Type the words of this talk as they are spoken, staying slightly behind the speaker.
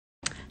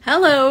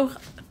Hello,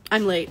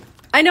 I'm late.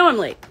 I know I'm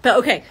late, but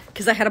okay,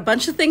 because I had a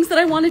bunch of things that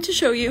I wanted to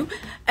show you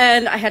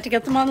and I had to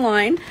get them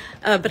online,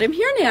 but I'm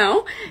here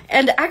now.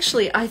 And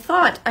actually, I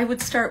thought I would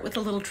start with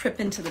a little trip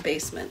into the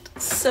basement.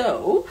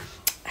 So,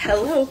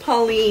 hello,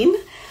 Pauline.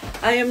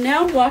 I am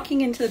now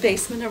walking into the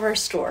basement of our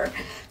store.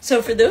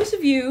 So for those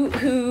of you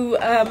who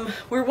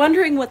were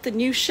wondering what the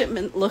new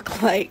shipment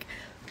looked like,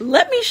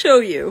 let me show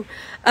you.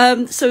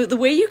 So the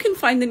way you can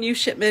find the new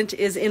shipment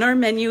is in our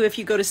menu. If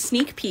you go to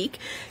sneak peek,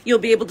 you'll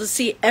be able to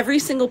see every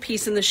single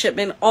piece in the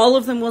shipment. All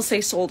of them will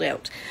say sold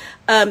out.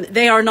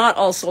 They are not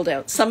all sold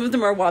out. Some of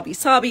them are wabi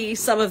sabi.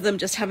 Some of them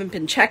just haven't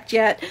been checked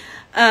yet.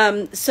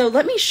 So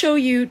let me show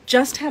you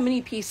just how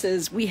many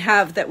pieces we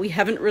have that we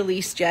haven't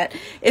released yet.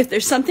 If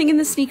there's something in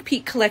the sneak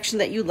peek collection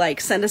that you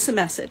like, send us a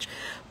message.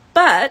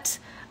 But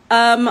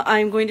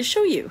I'm going to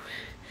show you.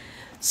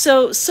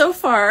 So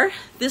far,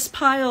 this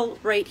pile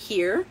right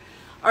here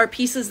are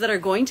pieces that are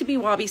going to be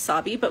wabi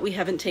sabi, but we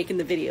haven't taken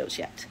the videos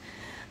yet.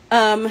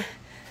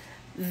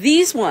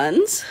 These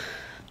ones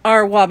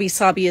are wabi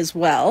sabi as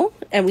well,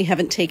 and we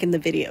haven't taken the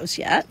videos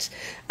yet.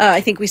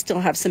 I think we still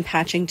have some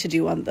patching to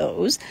do on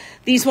those.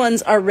 These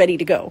ones are ready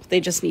to go. They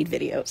just need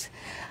videos.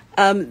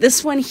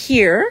 This one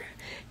here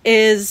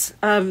is,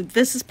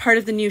 this is part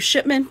of the new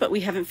shipment, but we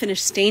haven't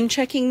finished stain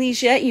checking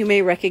these yet. You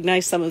may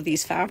recognize some of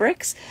these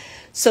fabrics.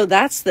 So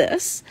that's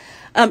this.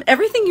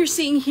 Everything you're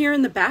seeing here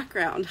in the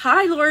background,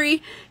 hi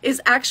Lori,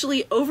 is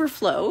actually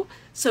overflow.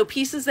 So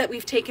pieces that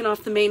we've taken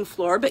off the main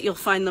floor, but you'll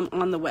find them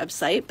on the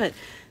website. But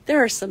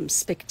there are some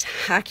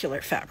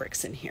spectacular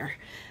fabrics in here.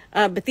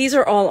 But these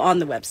are all on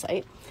the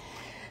website.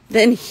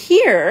 Then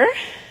here,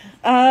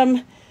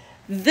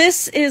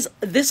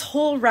 this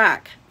whole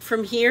rack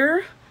from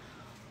here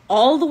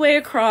all the way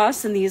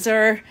across, and these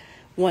are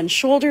one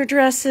shoulder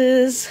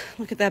dresses.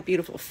 Look at that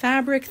beautiful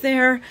fabric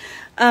there.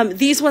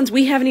 These ones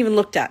we haven't even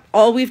looked at.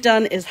 All we've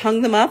done is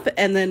hung them up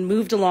and then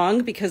moved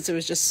along because there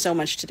was just so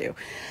much to do.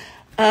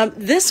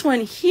 This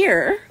one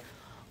here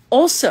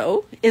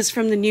also is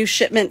from the new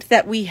shipment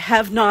that we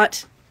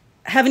haven't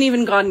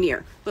even gone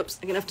near. Whoops,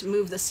 I'm gonna have to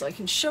move this so I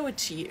can show it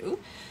to you.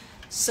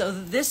 So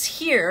this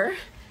here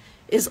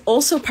is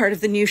also part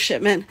of the new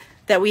shipment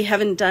that we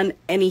haven't done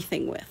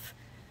anything with.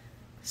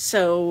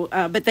 So,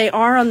 but they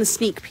are on the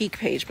sneak peek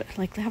page, but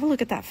like, have a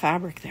look at that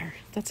fabric there.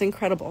 That's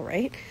incredible,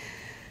 right?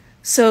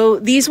 So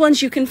these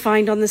ones you can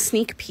find on the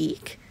sneak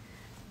peek.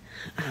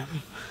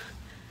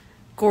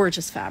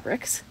 Gorgeous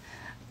fabrics,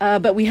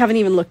 but we haven't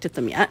even looked at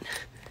them yet.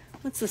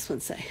 What's this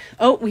one say?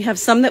 Oh, we have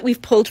some that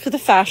we've pulled for the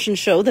fashion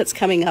show that's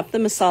coming up, the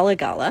Masala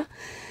Gala.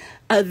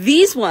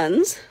 These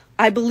ones,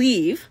 I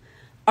believe,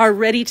 are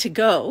ready to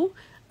go.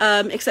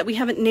 Except we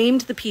haven't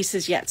named the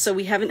pieces yet, so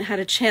we haven't had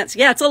a chance.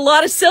 Yeah, it's a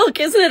lot of silk,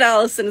 isn't it,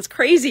 Allison? It's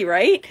crazy,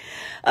 right?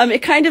 It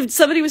kind of,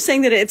 somebody was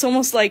saying that it's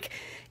almost like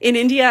in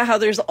India, how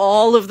there's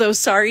all of those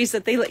saris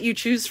that they let you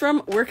choose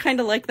from. We're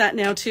kind of like that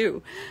now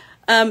too.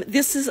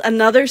 This is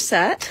another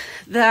set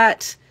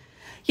that,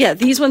 yeah,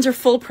 these ones are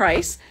full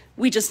price.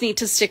 We just need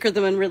to sticker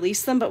them and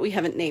release them, but we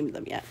haven't named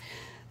them yet.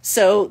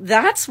 So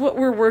that's what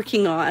we're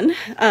working on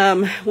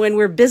when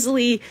we're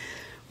busily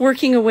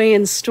working away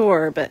in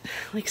store. But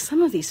like,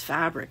 some of these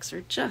fabrics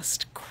are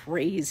just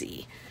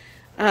crazy,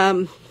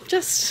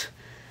 just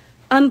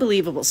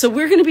unbelievable. So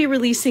we're going to be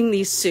releasing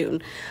these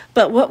soon.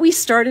 But what we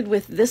started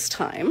with this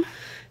time,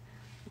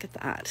 look at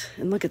that,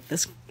 and look at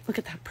this, look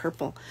at that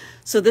purple.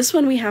 So this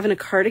one we have in a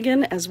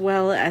cardigan as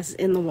well as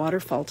in the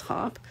waterfall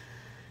top.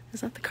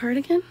 Is that the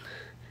cardigan?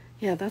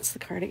 Yeah, that's the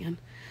cardigan.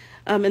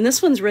 And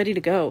this one's ready to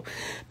go.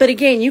 But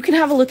again, you can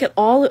have a look at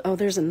all, oh,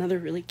 there's another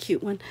really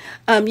cute one.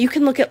 You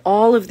can look at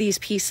all of these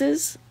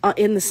pieces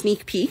in the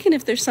sneak peek. And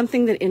if there's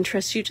something that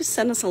interests you, just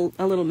send us a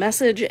little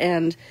message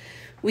and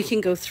we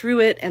can go through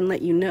it and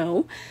let you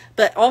know.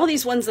 But all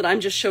these ones that I'm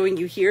just showing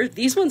you here,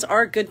 these ones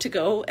are good to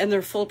go and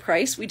they're full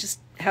price. We just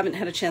haven't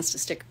had a chance to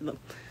stick them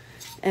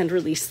and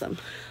release them.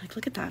 Like,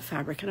 look at that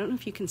fabric. I don't know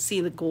if you can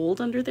see the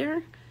gold under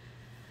there,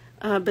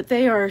 but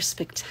they are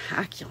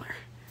spectacular,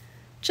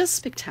 just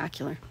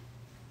spectacular.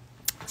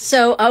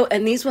 So, oh,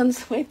 and these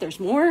ones, wait, there's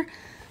more.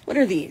 What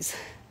are these?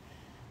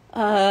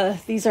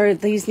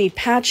 These need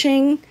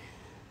patching.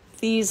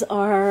 These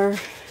are,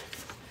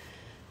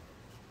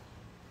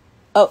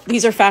 oh,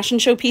 these are fashion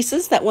show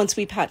pieces that once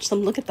we patch them,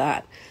 look at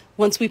that.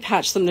 Once we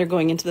patch them, they're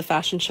going into the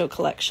fashion show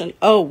collection.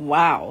 Oh,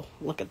 wow.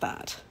 Look at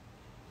that.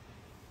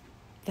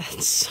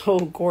 That's so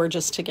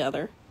gorgeous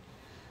together.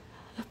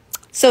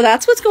 So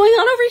that's what's going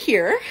on over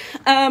here.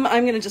 I'm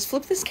going to just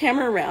flip this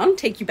camera around,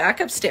 take you back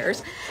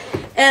upstairs.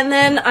 And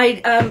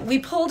then we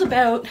pulled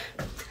about,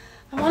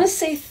 I want to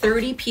say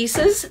 30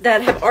 pieces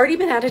that have already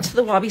been added to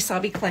the Wabi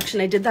Sabi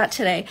collection. I did that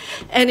today.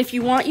 And if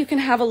you want, you can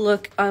have a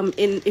look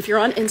if you're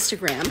on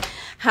Instagram,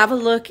 have a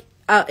look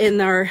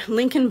in our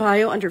link in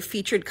bio under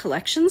featured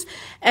collections.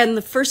 And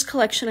the first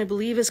collection, I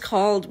believe, is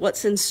called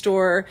What's in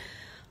Store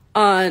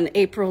on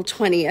April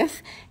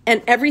 20th.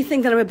 And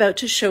everything that I'm about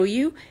to show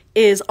you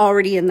is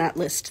already in that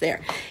list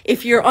there.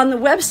 If you're on the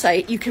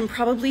website, you can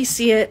probably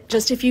see it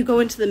just if you go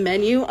into the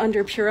menu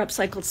under Pure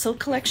Upcycled Silk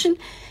Collection.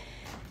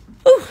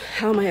 Oh,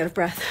 how am I out of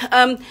breath?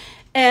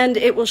 And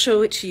it will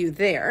show it to you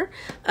there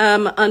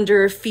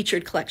under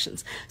featured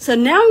collections. So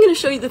now I'm going to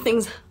show you the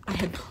things I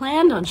had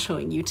planned on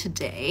showing you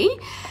today.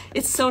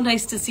 It's so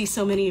nice to see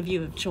so many of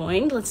you have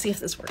joined. Let's see if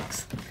this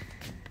works.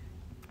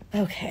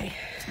 Okay,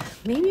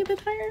 maybe a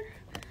bit higher.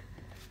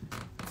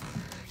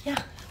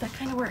 Yeah, that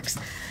kind of works.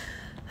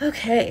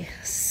 Okay,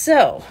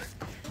 so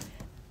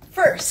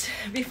first,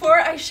 before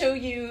I show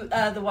you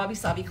the Wabi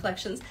Sabi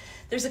collections,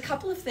 there's a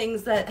couple of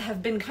things that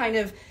have been kind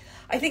of,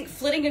 I think,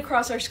 flitting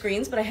across our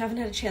screens, but I haven't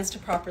had a chance to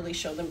properly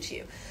show them to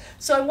you.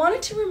 So I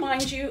wanted to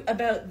remind you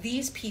about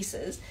these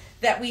pieces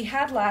that we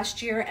had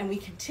last year and we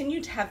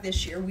continue to have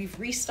this year. We've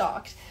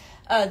restocked.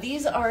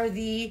 These are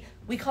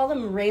we call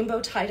them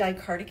rainbow tie-dye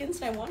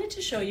cardigans, and I wanted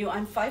to show you,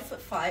 I'm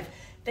 5'5".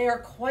 They are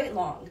quite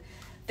long.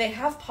 They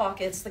have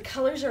pockets. The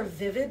colors are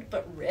vivid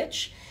but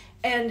rich,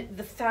 and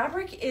the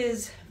fabric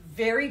is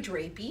very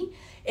drapey.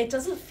 It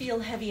doesn't feel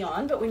heavy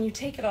on, but when you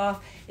take it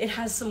off, it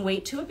has some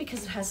weight to it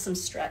because it has some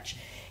stretch.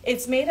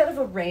 It's made out of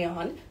a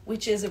rayon,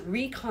 which is a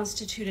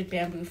reconstituted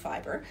bamboo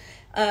fiber.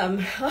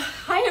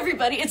 Hi,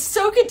 everybody. It's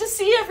so good to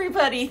see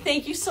everybody.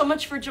 Thank you so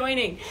much for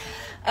joining.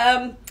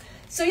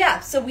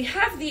 So we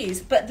have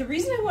these, but the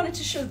reason I wanted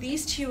to show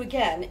these to you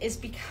again is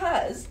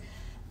because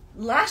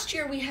last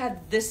year we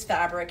had this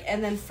fabric,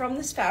 and then from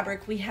this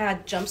fabric we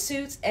had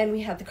jumpsuits and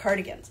we had the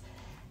cardigans.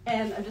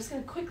 And I'm just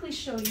going to quickly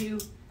show you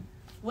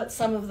what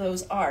some of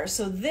those are.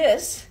 So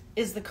this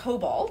is the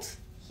cobalt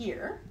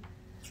here.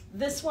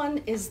 This one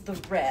is the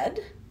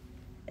red,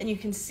 and you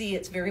can see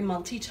it's very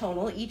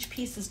multi-tonal. Each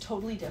piece is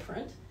totally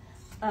different.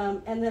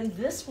 And then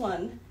this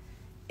one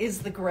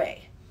is the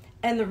gray.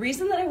 And the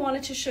reason that I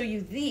wanted to show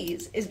you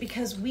these is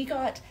because we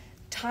got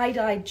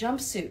tie-dye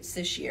jumpsuits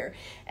this year.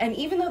 And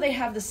even though they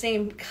have the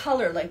same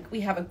color, like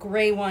we have a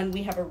gray one,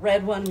 we have a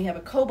red one, we have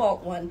a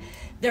cobalt one,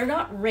 they're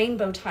not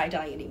rainbow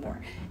tie-dye anymore.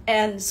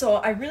 And so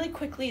I really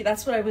quickly,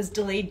 that's what I was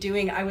delayed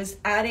doing. I was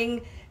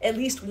adding at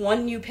least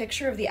one new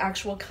picture of the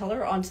actual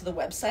color onto the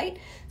website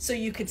so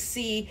you could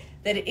see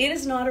that it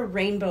is not a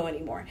rainbow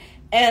anymore.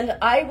 And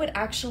I would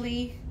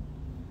actually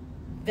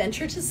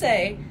venture to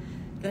say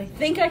that I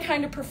think I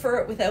kind of prefer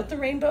it without the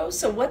rainbow.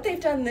 So what they've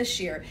done this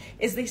year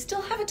is they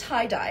still have a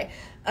tie-dye,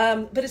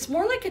 but it's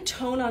more like a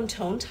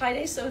tone-on-tone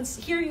tie-dye. So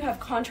here you have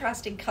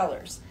contrasting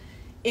colors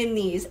in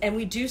these, and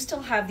we do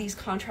still have these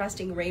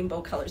contrasting rainbow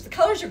colors. The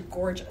colors are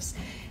gorgeous.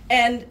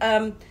 And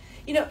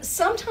you know,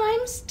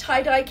 sometimes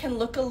tie-dye can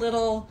look a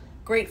little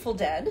Grateful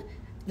Dead.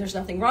 There's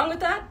nothing wrong with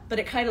that, but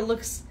it kind of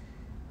looks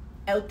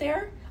out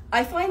there.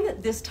 I find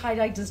that this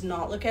tie-dye does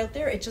not look out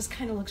there. It just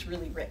kind of looks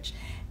really rich.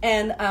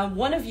 And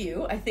one of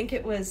you, I think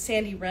it was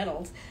Sandy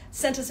Reynolds,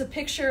 sent us a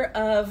picture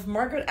of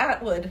Margaret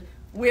Atwood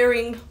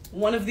wearing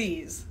one of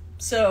these.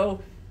 So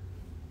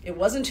it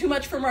wasn't too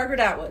much for Margaret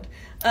Atwood,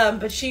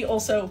 but she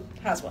also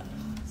has one.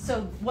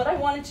 So what I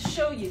wanted to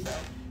show you, though,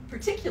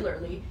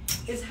 particularly,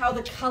 is how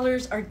the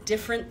colors are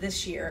different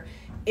this year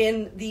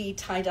in the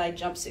tie-dye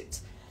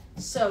jumpsuits.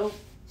 So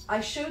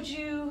I showed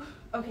you,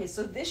 okay,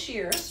 so this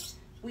year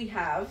we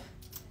have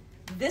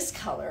this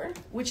color,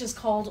 which is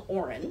called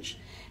orange.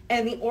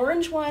 And the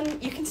orange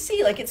one, you can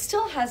see, like, it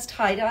still has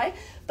tie-dye,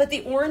 but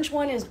the orange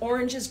one is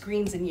oranges,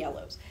 greens, and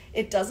yellows.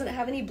 It doesn't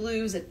have any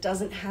blues, it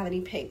doesn't have any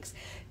pinks.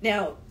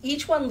 Now,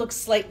 each one looks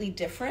slightly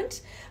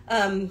different.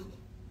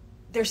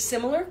 They're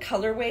similar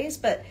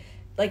colorways, but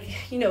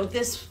like, you know,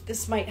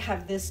 this might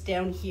have this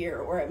down here,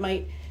 or it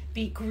might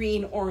be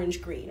green,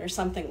 orange, green, or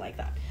something like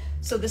that.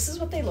 So this is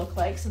what they look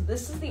like. So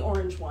this is the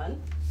orange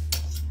one.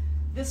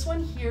 This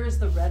one here is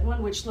the red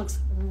one, which looks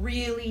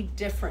really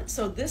different.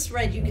 So this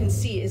red, you can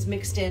see, is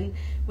mixed in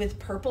with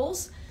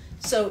purples.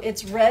 So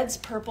it's reds,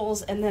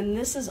 purples, and then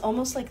this is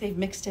almost like they've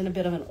mixed in a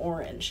bit of an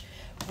orange.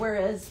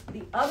 Whereas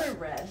the other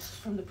red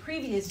from the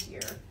previous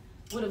year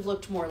would have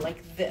looked more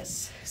like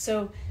this.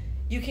 So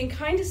you can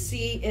kind of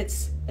see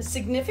it's a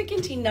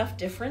significant enough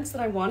difference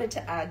that I wanted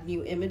to add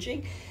new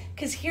imaging,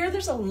 because here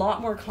there's a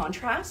lot more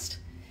contrast,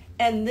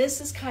 and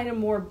this is kind of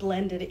more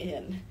blended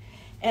in.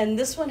 And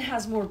this one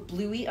has more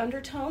bluey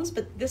undertones,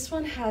 but this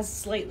one has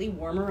slightly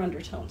warmer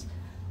undertones.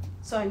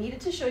 So I needed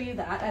to show you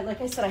that.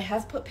 Like I said, I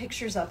have put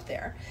pictures up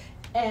there.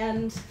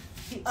 And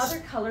the other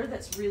color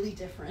that's really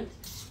different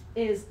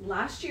is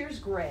last year's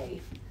gray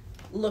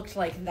looked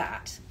like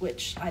that,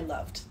 which I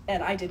loved.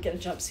 And I did get a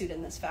jumpsuit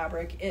in this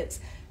fabric. It's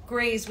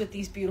grays with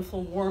these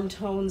beautiful warm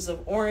tones of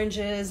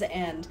oranges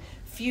and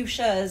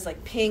fuchsias,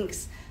 like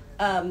pinks.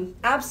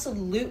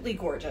 Absolutely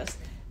gorgeous.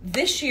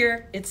 This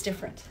year, it's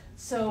different.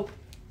 So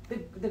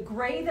the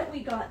gray that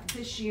we got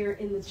this year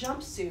in the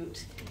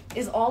jumpsuit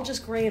is all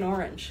just gray and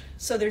orange.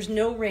 So there's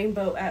no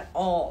rainbow at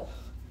all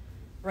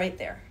right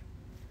there.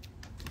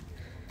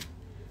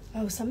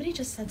 Oh, somebody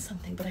just said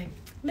something, but I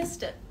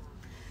missed it.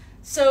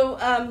 So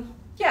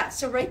yeah,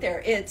 so right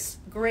there, it's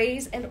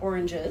grays and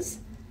oranges.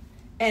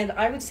 And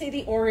I would say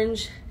the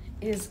orange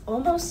is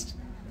almost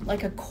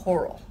like a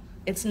coral.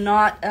 It's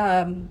not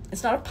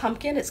a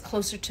pumpkin, it's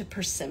closer to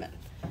persimmon.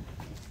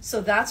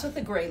 So that's what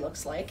the gray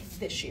looks like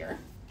this year.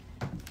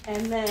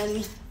 And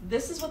then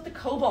this is what the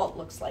cobalt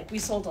looks like. We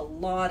sold a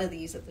lot of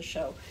these at the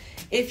show.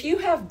 If you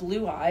have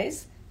blue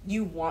eyes,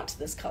 you want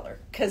this color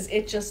because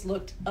it just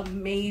looked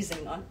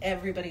amazing on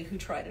everybody who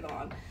tried it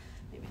on.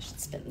 Maybe I should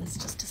spin this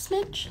just a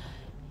smidge.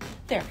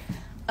 There.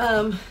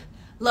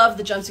 Love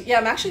the jumpsuit. Yeah,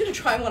 I'm actually going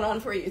to try one on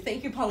for you.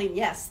 Thank you, Pauline.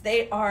 Yes,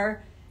 they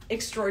are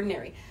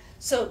extraordinary.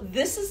 So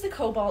this is the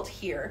cobalt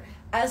here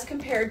as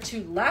compared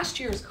to last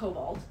year's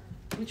cobalt,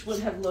 which would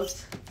have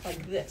looked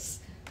like this.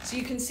 So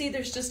you can see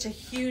there's just a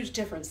huge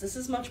difference. This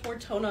is much more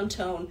tone on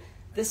tone.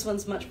 This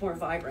one's much more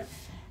vibrant.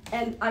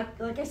 And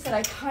like I said,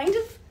 I kind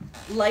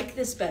of like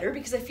this better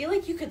because I feel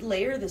like you could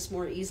layer this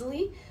more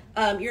easily.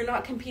 You're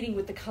not competing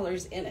with the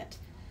colors in it.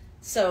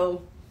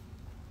 So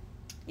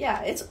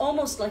yeah, it's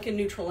almost like a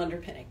neutral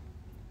underpinning,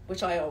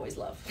 which I always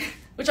love,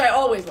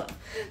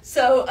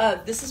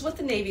 So this is what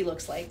the navy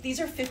looks like.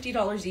 These are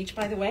 $50 each,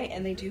 by the way,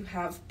 and they do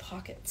have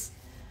pockets.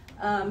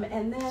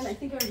 And then I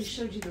think I already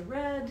showed you the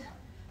red.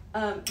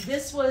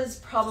 This was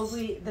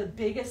probably the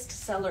biggest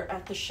seller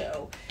at the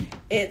show.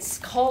 It's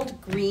called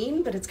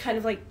green, but it's kind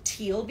of like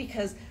teal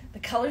because the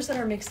colors that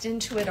are mixed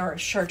into it are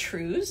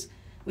chartreuse,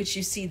 which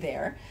you see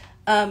there,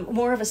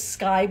 more of a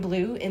sky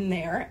blue in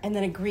there, and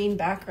then a green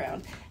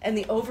background. And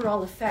the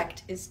overall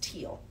effect is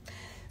teal.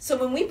 So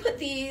when we put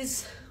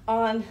these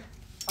on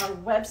our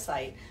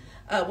website,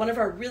 one of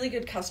our really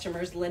good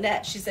customers,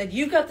 Lynette, she said,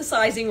 "You got the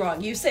sizing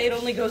wrong. You say it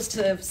only goes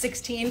to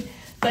 16,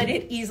 but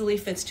it easily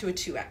fits to a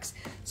 2X.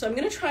 So I'm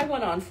going to try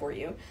one on for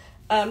you.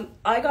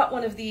 I got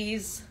one of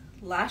these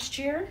last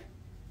year,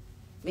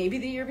 maybe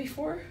the year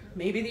before,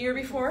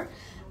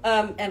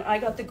 and I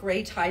got the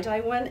gray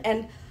tie-dye one.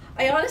 And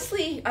I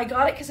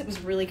got it because it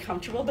was really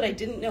comfortable, but I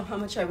didn't know how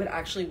much I would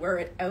actually wear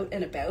it out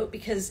and about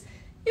because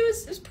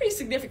it was pretty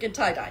significant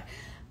tie-dye.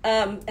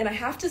 And I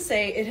have to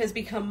say it has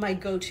become my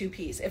go-to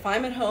piece. If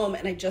I'm at home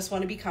and I just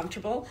want to be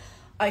comfortable,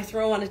 I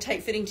throw on a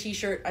tight-fitting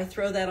t-shirt, I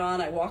throw that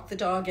on, I walk the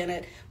dog in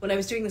it. When I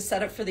was doing the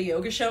setup for the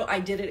yoga show, I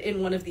did it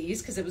in one of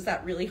these because it was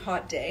that really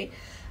hot day.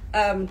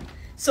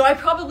 So I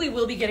probably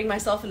will be getting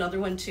myself another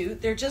one too.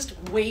 They're just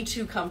way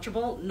too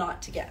comfortable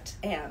not to get.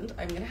 And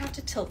I'm going to have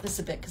to tilt this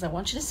a bit because I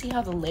want you to see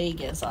how the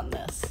leg is on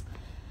this.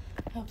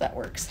 I hope that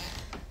works.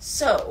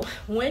 So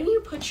when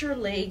you put your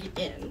leg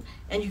in,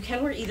 and you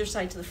can wear either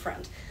side to the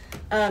front,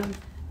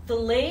 the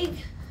leg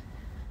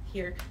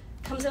here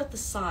comes out the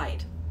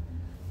side.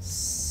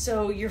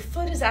 So your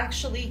foot is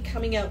actually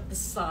coming out the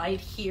side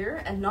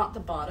here and not the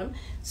bottom.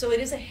 So it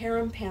is a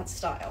harem pants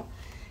style.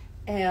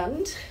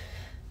 And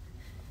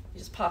you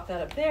just pop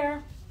that up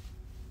there.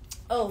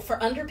 Oh,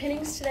 for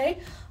underpinnings today,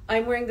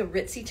 I'm wearing the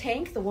Ritzy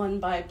tank, the one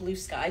by Blue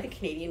Sky, the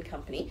Canadian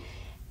company.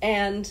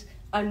 And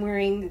I'm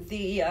wearing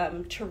the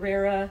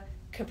Terrera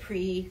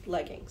Capri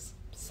leggings.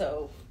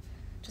 So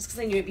just because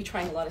I knew I'd be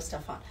trying a lot of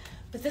stuff on.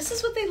 But this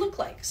is what they look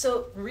like.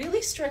 So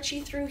really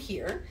stretchy through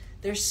here.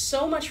 There's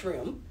so much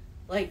room.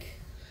 Like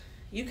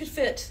you could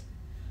fit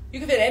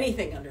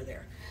anything under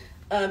there.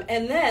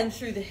 And then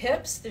through the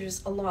hips,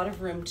 there's a lot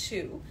of room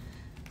too.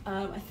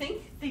 I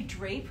think they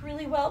drape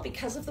really well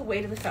because of the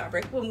weight of the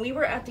fabric. When we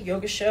were at the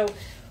yoga show,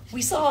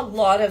 we saw a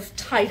lot of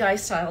tie-dye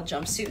style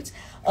jumpsuits.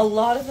 A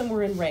lot of them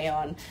were in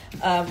rayon.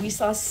 We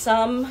saw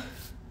some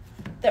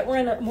that were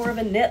in more of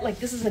a knit. Like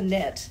this is a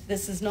knit.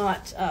 This is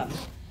not,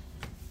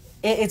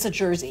 it's a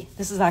jersey.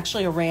 This is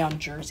actually a rayon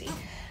jersey.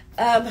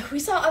 We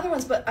saw other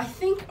ones, but I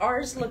think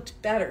ours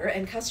looked better,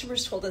 and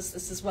customers told us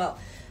this as well.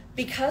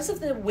 Because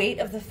of the weight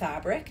of the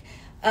fabric,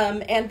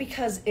 and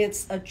because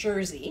it's a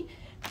jersey,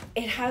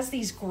 it has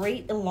these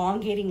great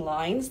elongating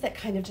lines that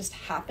kind of just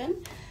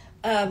happen.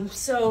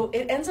 So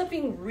it ends up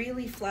being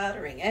really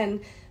flattering.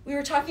 And we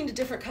were talking to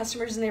different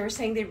customers and they were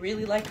saying they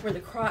really liked where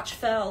the crotch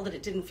fell, that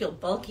it didn't feel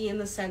bulky in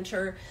the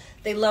center.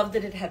 They loved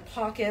that it had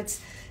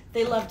pockets.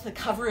 They loved the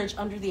coverage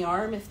under the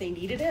arm if they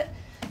needed it.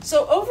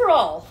 So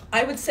overall,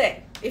 I would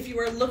say if you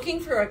are looking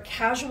for a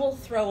casual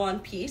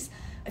throw-on piece,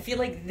 I feel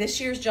like this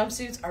year's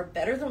jumpsuits are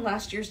better than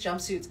last year's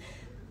jumpsuits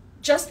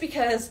just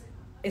because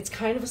it's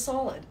kind of a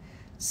solid.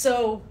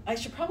 So I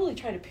should probably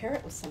try to pair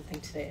it with something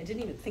today. I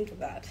didn't even think of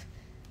that.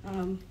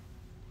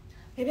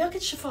 Maybe I'll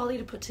get Shefali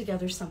to put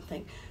together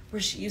something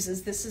where she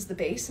uses this as the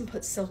base and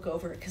puts silk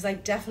over it, because I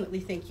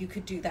definitely think you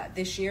could do that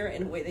this year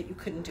in a way that you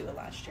couldn't do it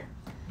last year.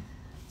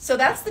 So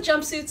that's the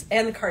jumpsuits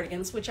and the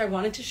cardigans, which I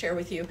wanted to share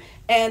with you.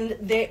 And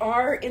they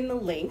are in the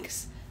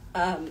links.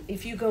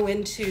 If you go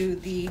into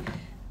the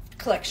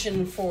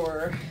collection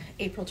for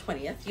April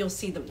 20th, you'll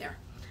see them there.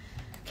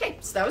 Okay,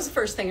 so that was the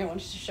first thing I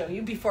wanted to show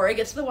you before I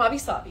get to the wabi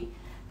sabi.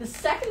 The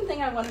second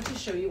thing I wanted to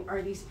show you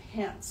are these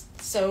pants.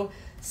 So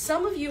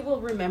some of you will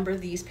remember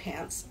these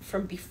pants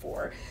from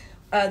before.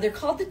 They're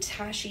called the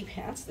Tashi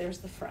pants. There's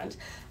the front.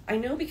 I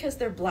know because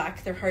they're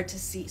black, they're hard to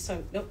see.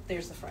 So, nope,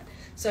 there's the front.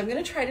 So I'm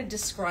going to try to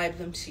describe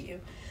them to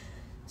you.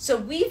 So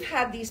we've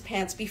had these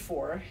pants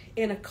before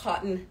in a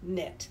cotton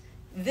knit.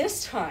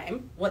 This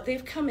time, what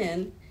they've come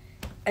in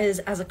is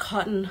as a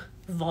cotton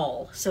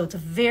voile. So it's a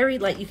very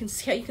light, you can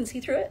see how you can see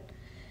through it?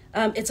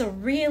 It's a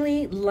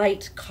really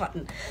light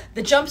cotton.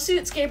 The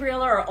jumpsuits,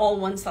 Gabriella, are all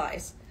one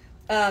size.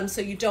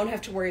 So you don't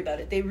have to worry about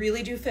it. They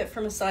really do fit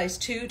from a size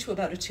 2 to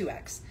about a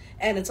 2X,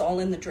 and it's all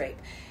in the drape.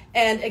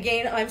 And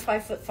again, I'm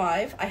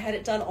 5'5". I had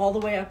it done all the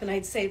way up, and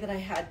I'd say that I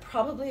had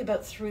probably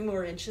about 3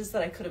 more inches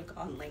that I could have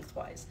gone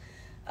lengthwise.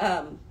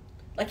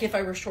 Like if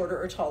I were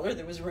shorter or taller,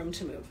 there was room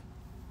to move.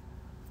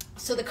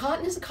 So the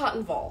cotton is a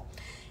cotton voile.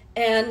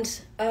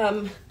 And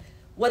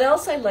what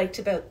else I liked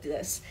about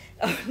this,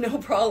 no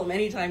problem,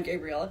 anytime,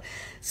 Gabriella.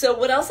 So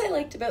what else I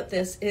liked about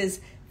this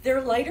is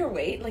they're lighter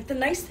weight. Like the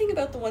nice thing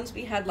about the ones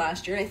we had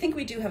last year, and I think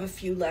we do have a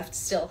few left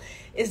still,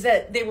 is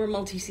that they were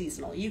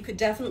multi-seasonal. You could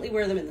definitely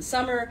wear them in the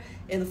summer,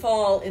 in the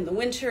fall, in the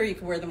winter. You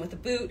could wear them with a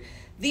boot.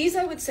 These,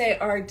 I would say,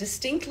 are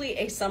distinctly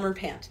a summer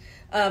pant.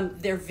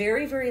 They're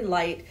very, very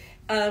light.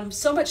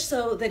 So much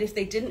so that if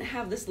they didn't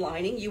have this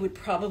lining, you would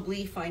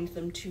probably find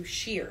them too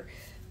sheer.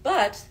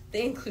 But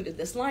they included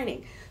this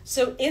lining.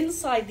 So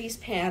inside these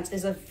pants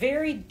is a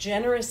very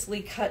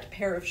generously cut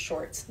pair of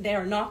shorts. They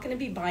are not going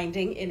to be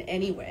binding in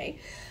any way.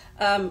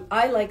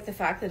 I like the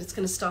fact that it's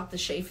going to stop the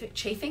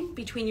chafing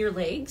between your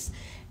legs,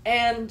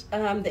 and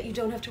that you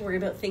don't have to worry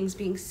about things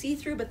being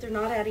see-through, but they're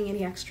not adding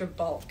any extra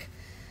bulk.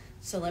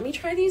 So let me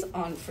try these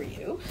on for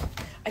you.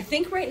 I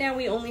think right now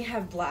we only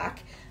have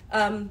black.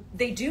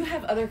 They do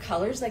have other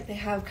colors, like they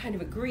have kind of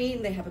a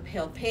green, they have a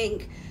pale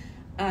pink.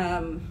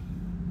 I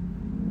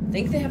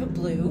think they have a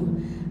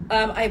blue.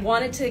 I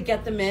wanted to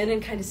get them in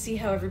and kind of see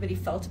how everybody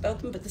felt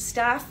about them, but the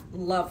staff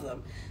love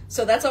them.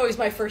 So that's always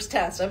my first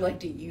test. I'm like,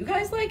 do you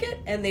guys like it?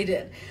 And they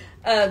did.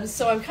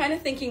 So I'm kind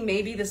of thinking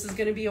maybe this is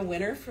going to be a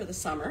winner for the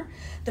summer.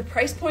 The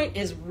price point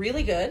is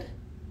really good,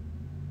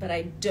 but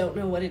I don't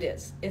know what it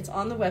is. It's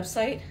on the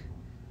website.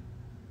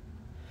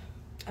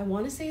 I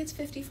want to say it's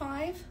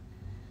 $55.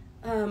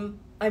 I'm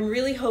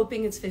really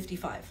hoping it's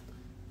 $55. I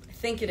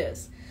think it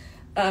is.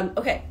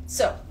 Okay,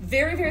 so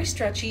very, very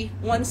stretchy.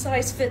 One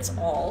size fits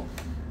all.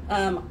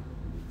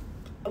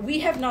 We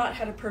have not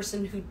had a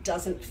person who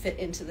doesn't fit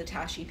into the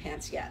Tashi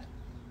pants yet.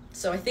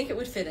 So I think it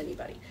would fit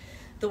anybody.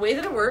 The way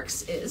that it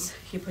works is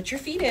you put your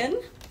feet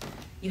in,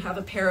 you have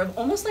a pair of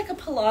almost like a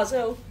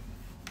palazzo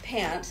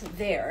pant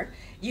there.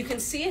 You can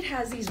see it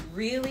has these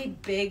really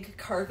big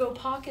cargo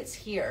pockets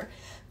here,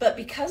 but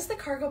because the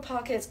cargo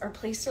pockets are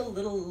placed a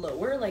little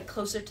lower, like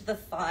closer to the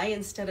thigh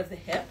instead of the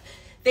hip,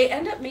 they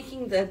end up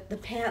making the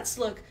pants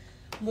look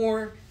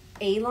more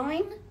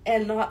A-line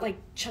and not like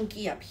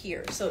chunky up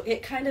here. So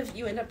it kind of,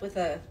 you end up with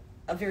a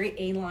very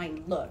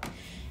A-line look.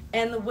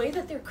 And the way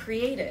that they're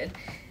created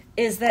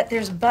is that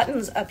there's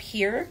buttons up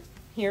here,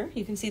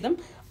 you can see them,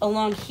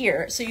 along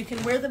here. So you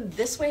can wear them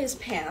this way as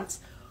pants,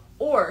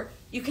 or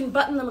you can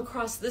button them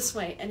across this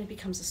way and it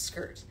becomes a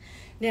skirt.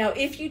 Now,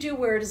 if you do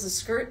wear it as a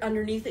skirt,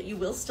 underneath it you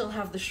will still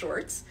have the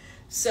shorts.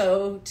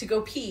 So to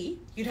go pee,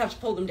 you'd have to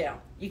pull them down.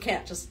 You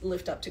can't just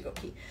lift up to go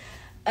pee.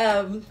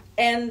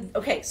 And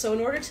okay, so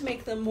in order to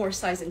make them more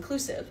size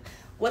inclusive,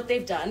 what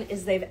they've done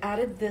is they've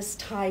added this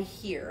tie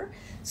here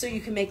so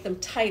you can make them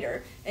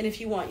tighter, and if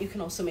you want, you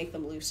can also make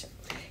them looser.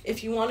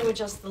 If you want to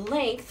adjust the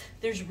length,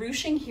 there's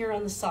ruching here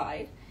on the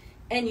side,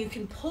 and you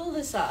can pull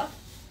this up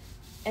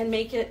and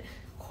make it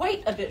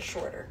quite a bit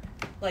shorter,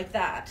 like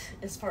that,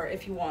 as far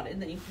if you wanted.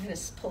 Then you can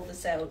just pull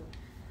this out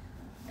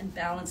and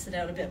balance it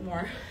out a bit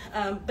more.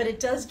 But it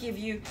does give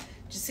you, do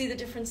you see the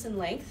difference in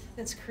length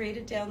that's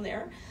created down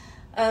there?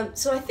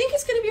 So I think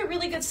it's going to be a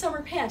really good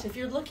summer pant. If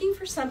you're looking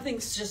for something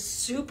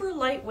just super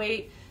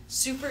lightweight,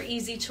 super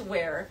easy to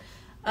wear,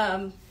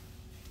 I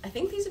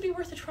think these would be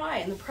worth a try,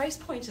 and the price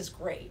point is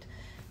great.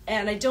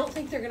 And I don't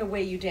think they're going to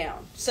weigh you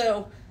down.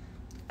 So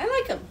I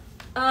like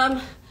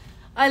them.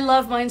 I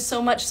love mine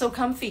so much, so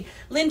comfy.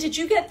 Lynn, did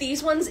you get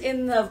these ones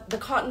in the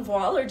cotton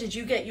voile, or did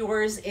you get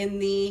yours in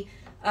the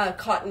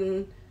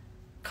cotton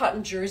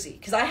jersey?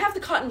 Because I have the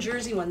cotton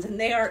jersey ones, and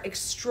they are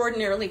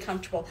extraordinarily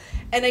comfortable.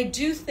 And I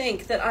do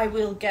think that I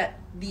will get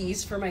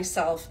these for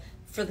myself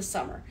for the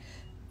summer,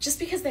 just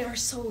because they are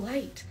so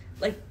light.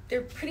 Like,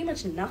 they're pretty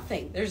much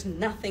nothing. There's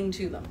nothing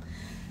to them.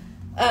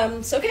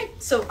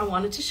 So I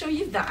wanted to show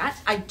you that.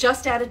 I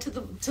just added to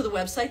the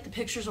website. The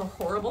pictures are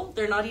horrible.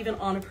 They're not even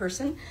on a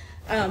person.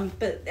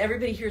 But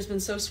everybody here has been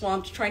so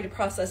swamped trying to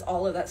process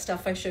all of that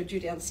stuff I showed you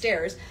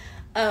downstairs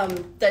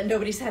that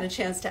nobody's had a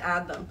chance to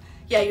add them.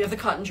 Yeah, you have the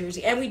cotton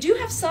jersey. And we do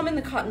have some in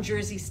the cotton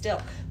jersey still,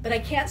 but I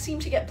can't seem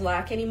to get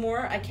black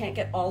anymore. I can't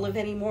get olive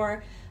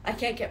anymore. I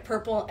can't get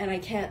purple, and I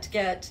can't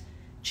get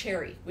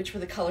cherry, which were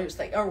the colors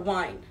or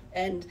wine.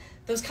 And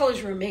those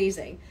colors were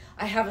amazing.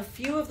 I have a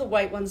few of the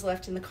white ones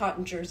left in the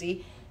cotton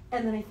jersey.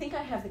 And then I think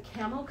I have the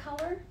camo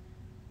color.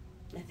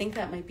 I think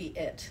that might be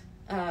it.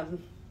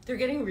 They're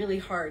getting really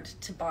hard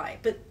to buy,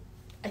 but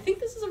I think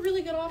this is a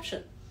really good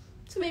option.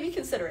 So maybe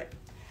consider it.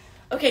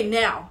 Okay,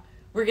 now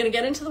we're gonna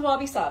get into the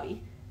wabi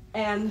sabi.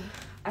 And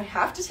I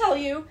have to tell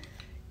you,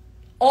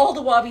 all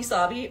the wabi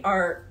sabi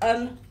are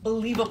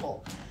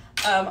unbelievable.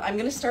 I'm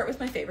gonna start with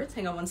my favorites.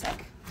 Hang on one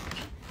sec.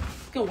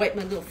 Gonna wipe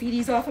my little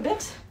feeties off a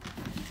bit.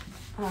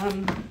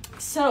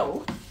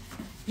 So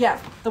yeah,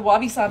 the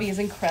wabi sabi is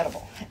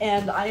incredible.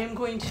 And I am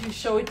going to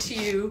show it to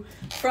you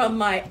from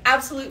my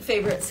absolute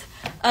favorites.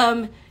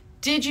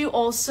 Did you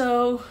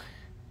also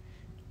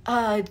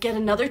get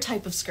another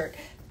type of skirt?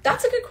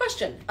 That's a good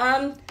question.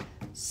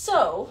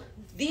 So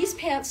these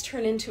pants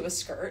turn into a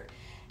skirt,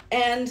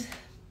 and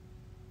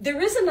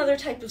there is another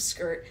type of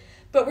skirt,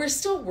 but we're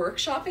still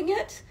workshopping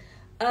it.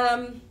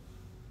 I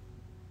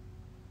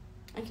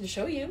can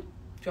show you. Do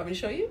you want me to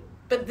show you?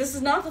 But this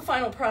is not the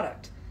final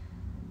product.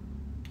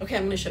 Okay,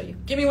 I'm going to show you.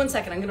 Give me 1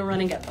 second. I'm going to run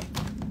and get them.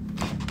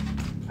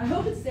 I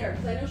hope it's there,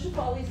 because I know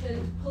Shefali's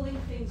been pulling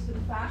things for the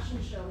fashion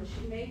show, and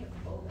she may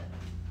have pulled it.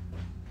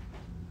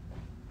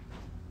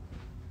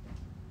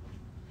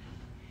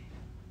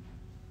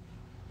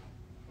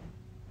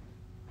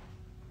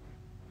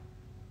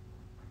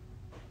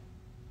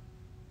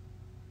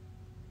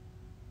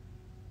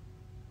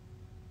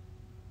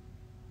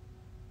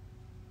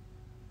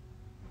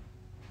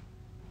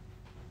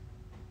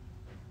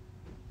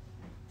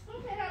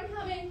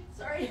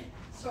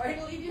 Sorry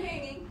to leave you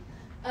hanging.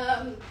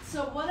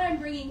 So what I'm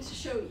bringing to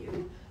show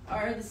you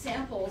are the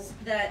samples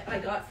that I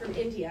got from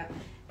India.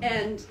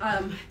 And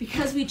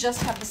because we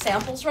just have the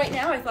samples right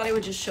now, I thought I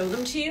would just show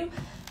them to you,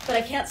 but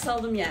I can't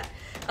sell them yet.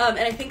 And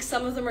I think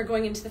some of them are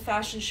going into the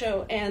fashion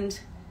show, and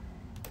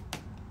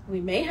we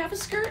may have a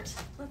skirt.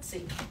 Let's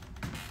see.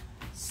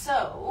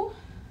 So,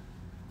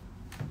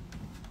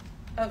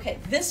 okay,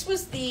 this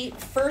was the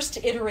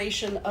first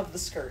iteration of the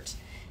skirt.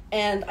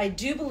 And I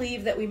do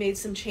believe that we made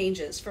some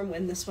changes from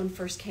when this one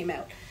first came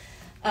out.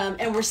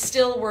 And we're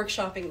still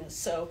workshopping this.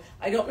 So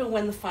I don't know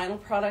when the final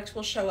product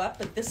will show up,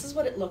 but this is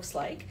what it looks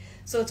like.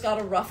 So it's got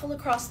a ruffle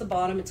across the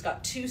bottom, it's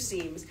got 2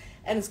 seams,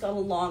 and it's got a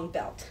long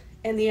belt.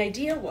 And the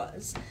idea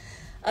was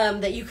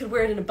that you could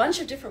wear it in a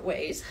bunch of different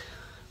ways,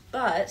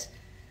 but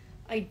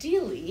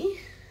ideally,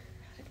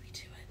 how did we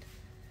do it?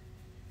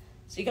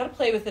 So you got to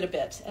play with it a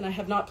bit, and I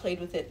have not played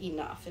with it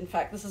enough. In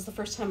fact, this is the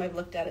first time I've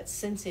looked at it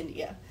since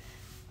India.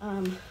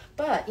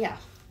 But yeah,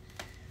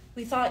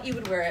 we thought you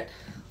would wear it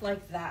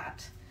like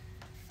that.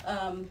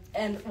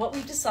 And what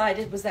we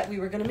decided was that we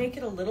were going to make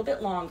it a little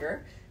bit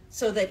longer,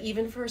 so that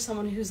even for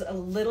someone who's a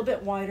little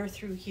bit wider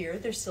through here,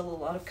 there's still a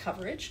lot of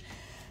coverage.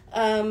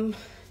 But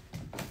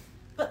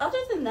other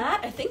than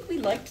that, I think we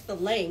liked the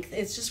length.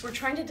 It's just we're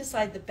trying to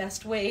decide the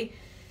best way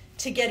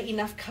to get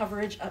enough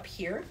coverage up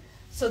here.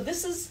 So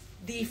this is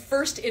the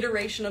first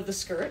iteration of the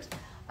skirt.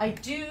 I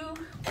do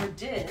have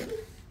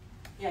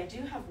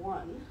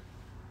one.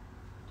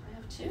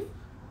 2?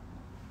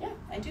 Yeah,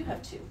 I do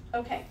have 2.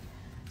 Okay,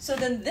 so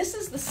then this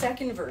is the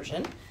second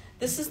version.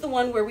 This is the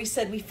one where we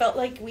said we felt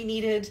like we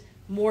needed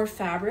more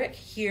fabric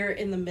here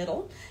in the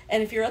middle.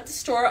 And if you're at the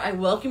store, I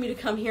welcome you to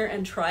come here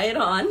and try it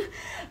on.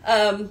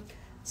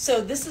 So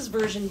this is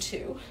version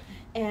 2.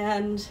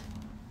 And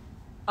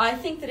I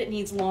think that it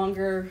needs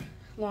longer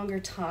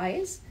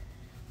ties,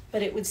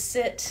 but it would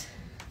sit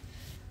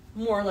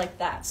more like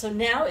that. So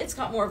now it's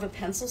got more of a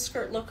pencil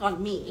skirt look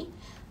on me.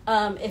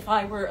 If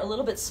I were a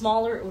little bit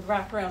smaller, it would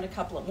wrap around a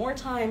couple of more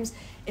times.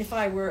 If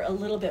I were a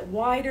little bit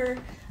wider,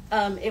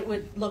 it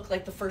would look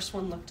like the first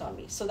one looked on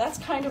me. So that's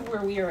kind of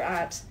where we are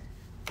at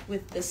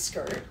with this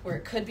skirt, where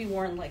it could be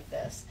worn like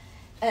this.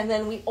 And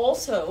then we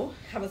also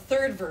have a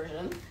third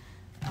version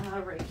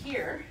right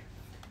here.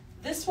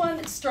 This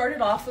one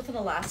started off with an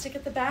elastic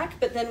at the back,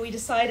 but then we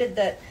decided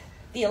that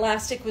the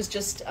elastic was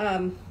just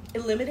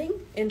limiting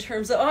in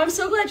terms of, oh, I'm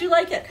so glad you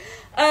like it.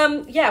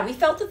 Yeah, we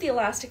felt that the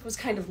elastic was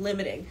kind of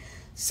limiting.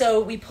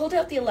 So we pulled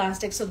out the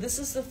elastic. So this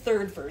is the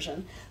third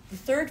version. The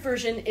third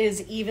version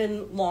is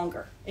even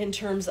longer in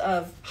terms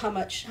of how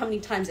many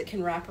times it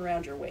can wrap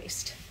around your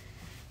waist.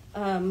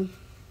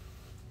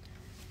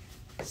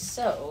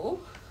 So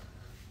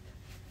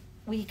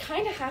we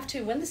kind of have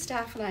to, when the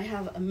staff and I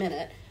have a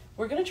minute,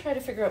 we're going to try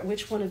to figure out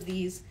which one of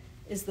these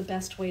is the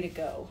best way to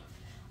go.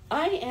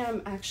 I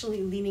am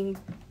actually leaning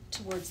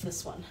towards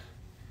this one.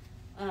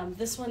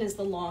 This one is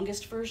the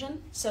longest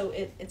version, so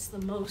it's the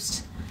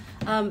most,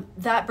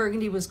 that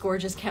burgundy was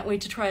gorgeous. Can't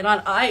wait to try it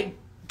on. I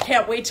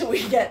can't wait till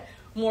we get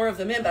more of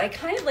them in, but I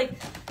kind of like,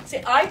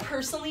 say, I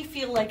personally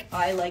feel like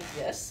I like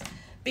this,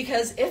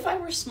 because if I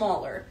were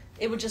smaller,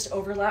 it would just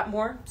overlap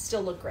more,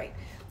 still look great.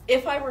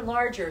 If I were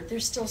larger,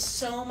 there's still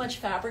so much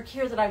fabric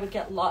here that I would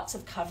get lots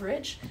of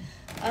coverage.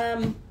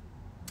 And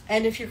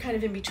if you're kind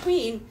of in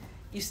between,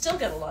 you still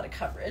get a lot of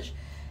coverage.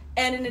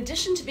 And in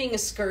addition to being a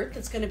skirt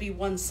that's going to be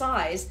one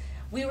size,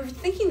 we were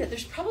thinking that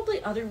there's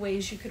probably other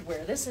ways you could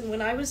wear this. And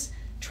when I was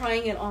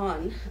trying it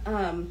on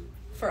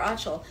for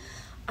Achal,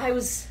 I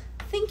was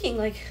thinking,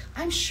 like,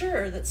 I'm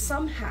sure that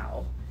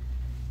somehow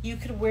you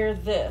could wear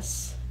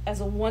this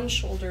as a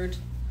one-shouldered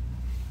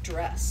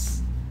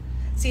dress.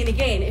 See, and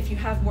again, if you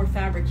have more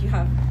fabric, you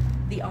have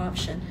the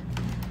option.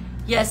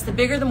 Yes, the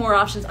bigger, the more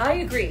options. I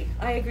agree,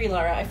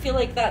 Lara. I feel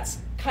like that's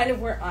kind of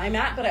where I'm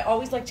at, but I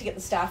always like to get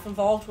the staff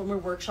involved when we're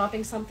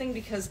workshopping something,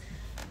 because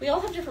we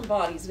all have different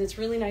bodies, and it's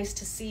really nice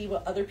to see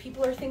what other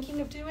people are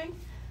thinking of doing.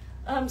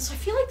 So I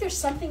feel like there's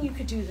something you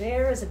could do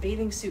there as a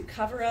bathing suit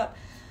cover-up.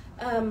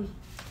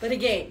 But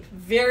again,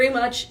 very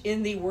much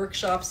in the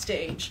workshop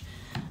stage.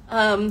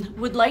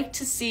 Would like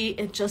to see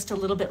it just a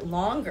little bit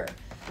longer.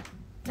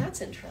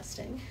 That's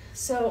interesting.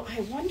 So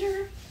I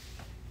wonder,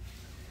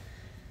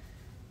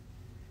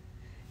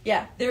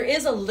 Yeah, there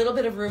is a little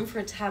bit of room for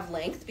it to have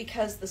length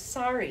because the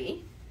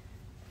sari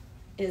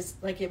is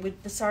like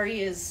the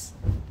sari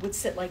would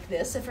sit like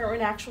this if it were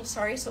an actual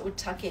sari, so it would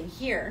tuck in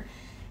here.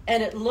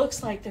 And it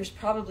looks like there's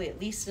probably at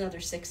least another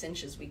 6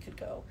 inches we could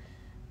go,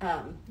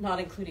 not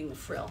including the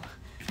frill.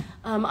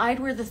 I'd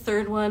wear the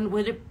third one.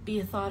 Would it be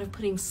a thought of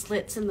putting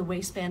slits in the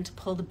waistband to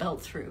pull the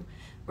belt through?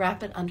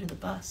 Wrap it under the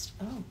bust.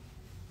 Oh.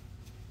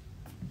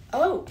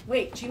 Oh,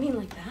 wait, do you mean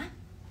like that?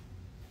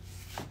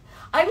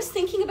 I was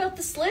thinking about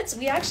the slits.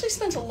 We actually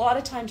spent a lot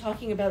of time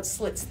talking about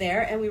slits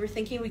there, and we were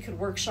thinking we could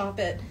workshop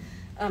it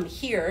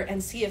here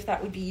and see if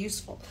that would be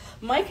useful.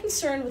 My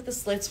concern with the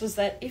slits was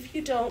that if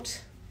you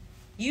don't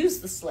use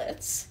the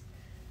slits,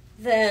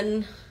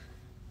 then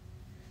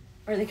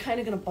are they kind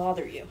of going to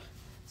bother you?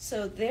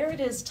 So there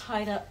it is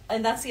tied up.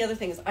 And that's the other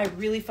thing, is I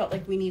really felt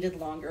like we needed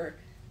longer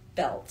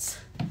belts.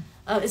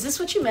 Is this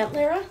what you meant,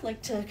 Lara?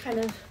 Like to kind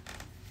of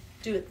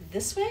do it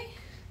this way?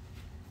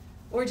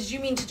 Or did you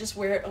mean to just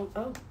wear it?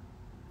 Oh,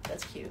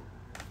 that's cute.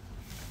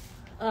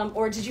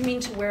 Or did you mean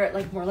to wear it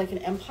like more like an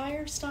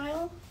empire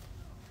style?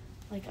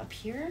 Like up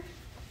here?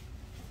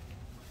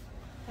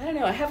 I don't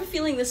know. I have a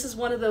feeling this is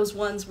one of those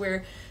ones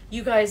where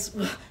you guys,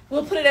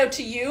 we'll put it out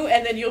to you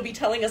and then you'll be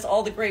telling us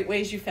all the great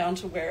ways you found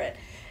to wear it.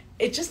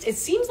 It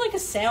seems like a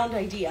sound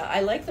idea.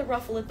 I like the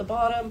ruffle at the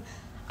bottom.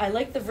 I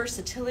like the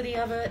versatility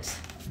of it.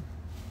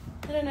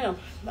 I don't know.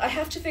 I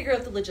have to figure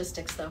out the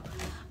logistics though.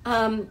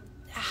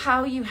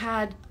 How you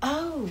had,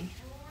 tie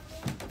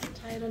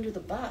it under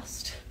the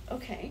bust.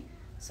 Okay,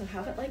 so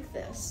have it like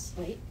this.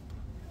 Wait.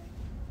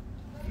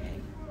 Okay,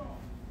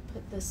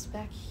 put this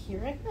back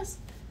here, I guess.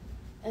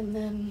 And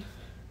then,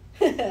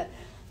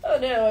 oh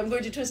no, I'm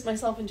going to twist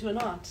myself into a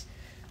knot.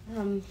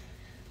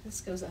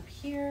 This goes up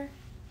here.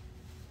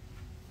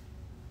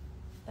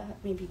 That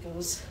maybe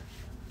goes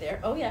there.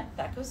 Oh yeah,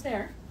 that goes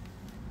there.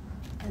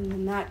 And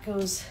then that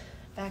goes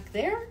back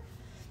there.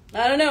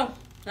 I don't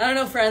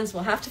know, friends.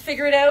 We'll have to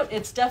figure it out.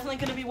 It's definitely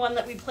going to be one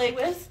that we play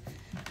with.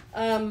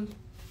 But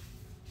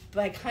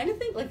I kind of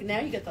think, like, now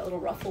you get that little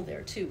ruffle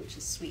there too, which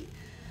is sweet.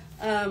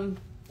 I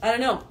don't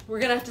know. We're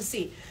going to have to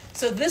see.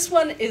 So this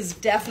one is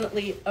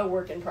definitely a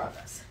work in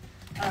progress.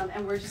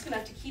 And we're just going to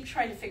have to keep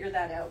trying to figure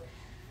that out.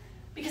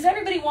 Because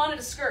everybody wanted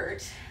a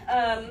skirt,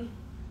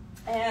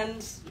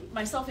 and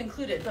myself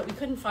included, but we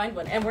couldn't find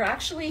one. And we're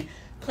actually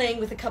playing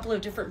with a couple of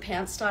different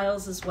pant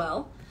styles as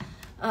well.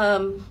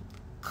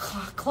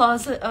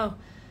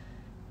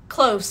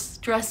 Close,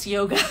 dress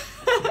yoga.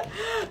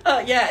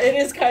 Yeah, it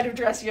is kind of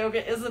dress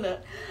yoga, isn't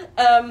it?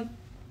 I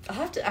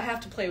have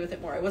to play with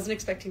it more. I wasn't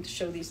expecting to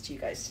show these to you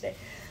guys today.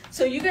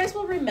 So you guys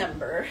will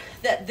remember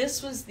that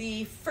this was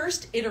the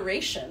first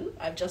iteration,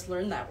 I've just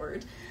learned that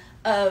word,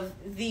 of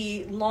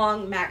the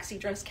long maxi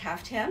dress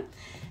caftan.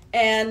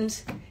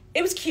 And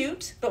it was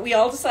cute, but we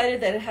all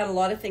decided that it had a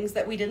lot of things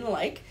that we didn't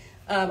like.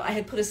 I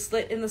had put a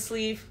slit in the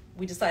sleeve.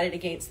 We decided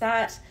against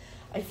that.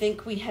 I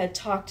think we had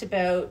talked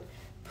about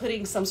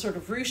putting some sort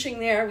of ruching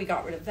there. We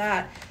got rid of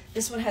that.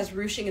 This one has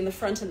ruching in the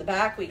front and the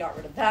back. We got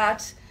rid of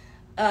that.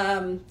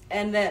 And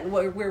then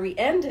where we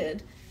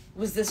ended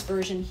was this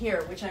version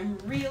here, which I'm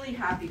really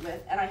happy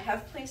with. And I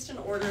have placed an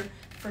order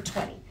for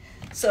 20.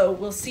 So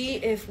we'll see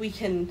if we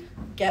can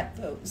get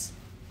those.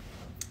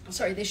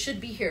 Sorry, they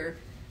should be here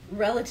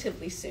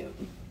relatively soon.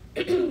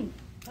 Oh,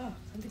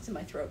 something's in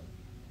my throat.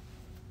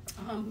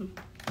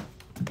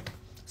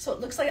 So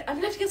it looks like I'm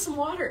gonna have to get some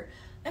water.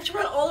 I have to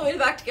run all the way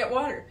back to get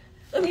water.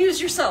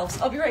 Amuse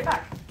yourselves. I'll be right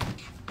back.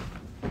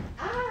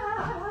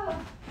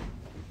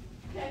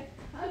 Okay,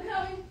 I'm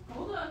coming.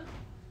 Hold on.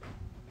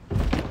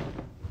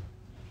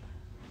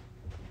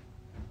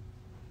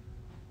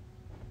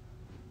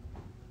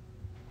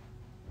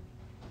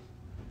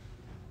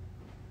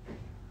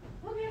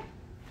 Okay.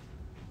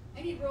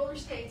 I need roller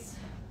skates.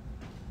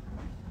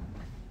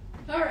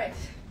 All right,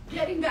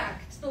 getting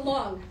back to the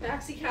long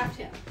maxi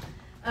caftan.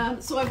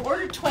 So I've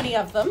ordered 20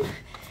 of them,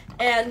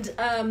 and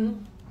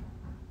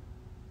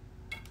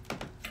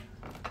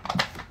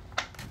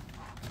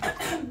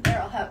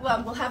there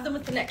we'll have them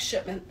with the next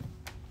shipment.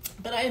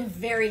 But I am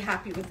very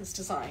happy with this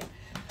design.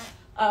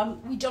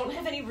 We don't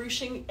have any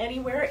ruching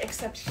anywhere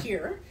except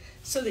here,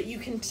 so that you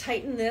can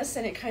tighten this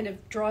and it kind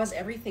of draws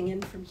everything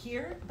in from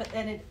here. But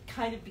then it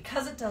kind of,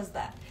 because it does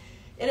that,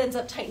 it ends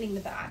up tightening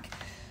the back.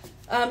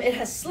 It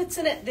has slits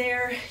in it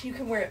there. You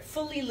can wear it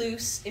fully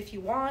loose if you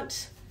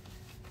want,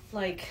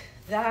 like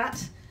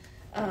that.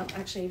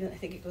 Actually, I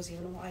think it goes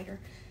even wider.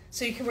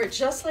 So you can wear it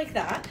just like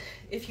that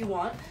if you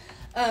want.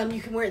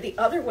 You can wear it the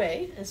other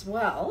way as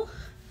well.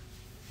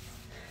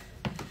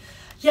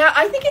 Yeah,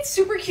 I think it's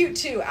super cute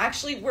too.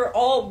 Actually, we're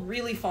all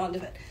really fond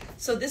of it.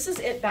 So this is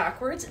it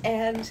backwards,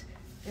 and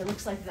it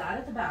looks like that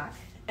at the back.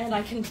 And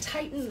I can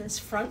tighten this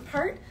front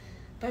part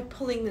by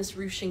pulling this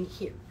ruching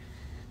here.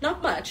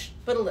 Not much,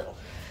 but a little,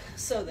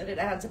 so that it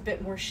adds a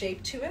bit more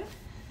shape to it.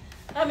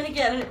 And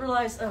again, I didn't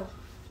realize,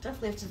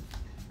 definitely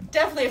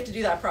have to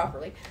do that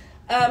properly.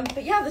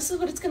 But yeah, this is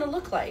what it's gonna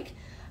look like.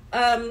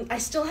 I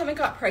still haven't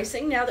got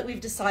pricing now that we've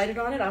decided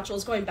on it. Actually, I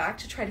was going back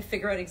to try to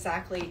figure out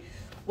exactly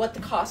what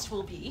the cost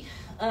will be.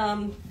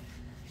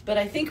 But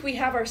I think we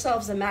have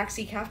ourselves a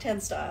maxi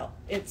caftan style.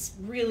 It's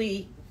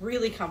really,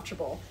 really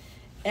comfortable.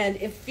 And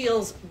it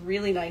feels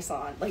really nice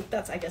on. Like,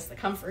 that's, I guess, the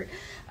comfort.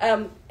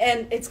 And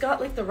it's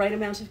got like the right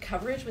amount of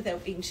coverage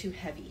without being too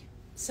heavy.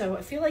 So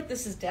I feel like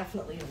this is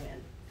definitely a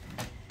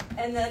win.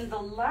 And then the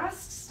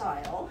last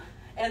style,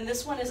 and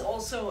this one is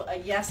also a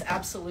yes,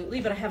 absolutely,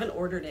 but I haven't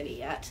ordered any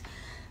yet.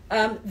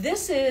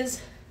 This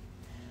is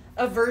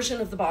a version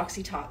of the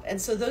boxy top.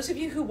 And so those of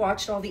you who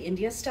watched all the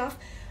India stuff,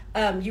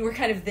 you were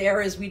kind of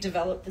there as we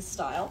developed this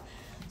style.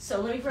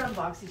 So let me grab a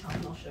boxy top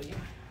and I'll show you.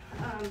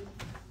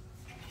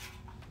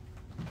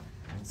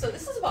 So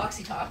this is a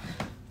boxy top.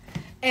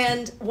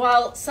 And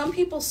while some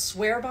people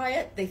swear by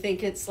it, they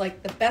think it's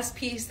like the best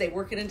piece. They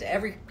work it into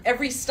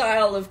every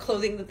style of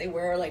clothing that they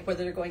wear, like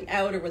whether they're going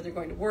out or whether they're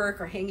going to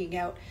work or hanging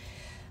out.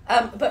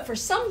 But for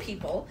some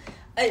people,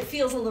 it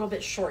feels a little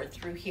bit short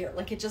through here.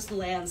 Like it just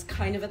lands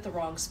kind of at the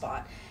wrong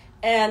spot.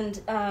 And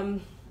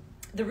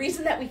the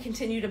reason that we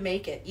continue to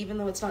make it, even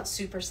though it's not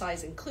super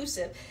size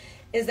inclusive,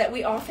 is that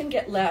we often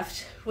get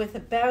left with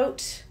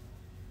about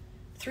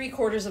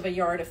 3/4 of a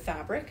yard of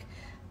fabric,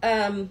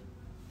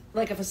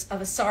 like of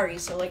a sari,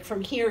 so like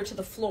from here to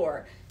the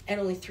floor,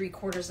 and only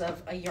 3/4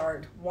 of a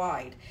yard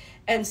wide.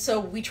 And so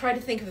we try to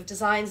think of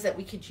designs that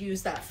we could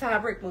use that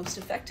fabric most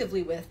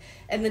effectively with,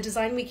 and the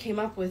design we came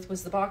up with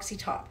was the boxy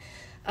top.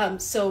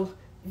 So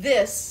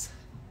this,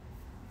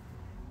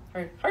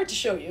 hard to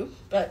show you,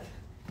 but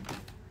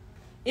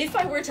if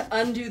I were to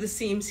undo the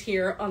seams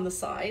here on the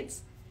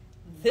sides,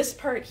 this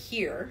part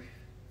here,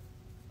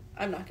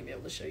 I'm not gonna be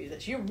able to show you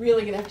this. You're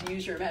really gonna have to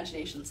use your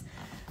imaginations.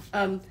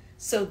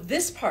 So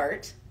this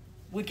part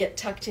would get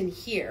tucked in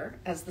here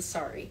as the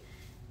sari,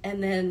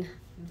 and then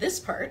this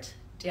part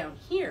down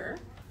here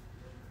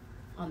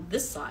on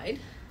this side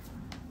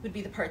would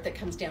be the part that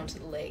comes down to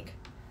the leg.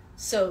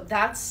 So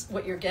that's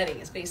what you're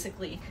getting, is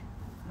basically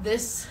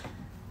this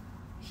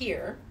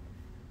here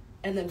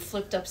and then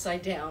flipped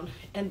upside down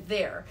and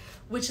there,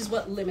 which is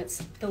what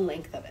limits the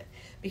length of it.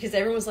 Because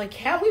everyone's like,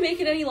 can't we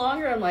make it any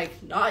longer? I'm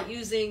like, not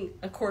using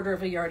 1/4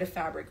 of a yard of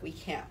fabric, we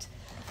can't.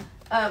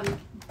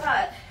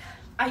 But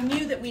I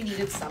knew that we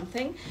needed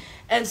something.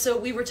 And so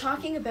we were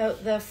talking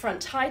about the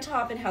front tie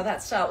top and how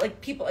that style,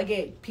 like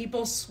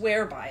people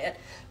swear by it,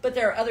 but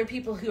there are other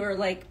people who are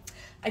like,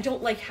 I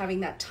don't like having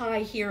that tie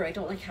here. I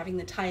don't like having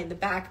the tie in the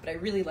back, but I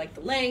really like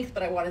the length,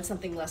 but I wanted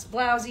something less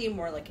blousy,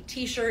 more like a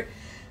t-shirt.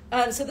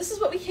 So this is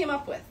what we came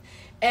up with.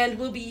 And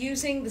we'll be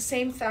using the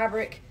same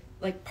fabric,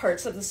 like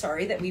parts of the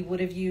sari that we would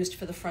have used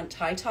for the front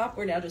tie top.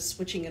 We're now just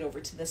switching it over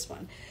to this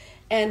one.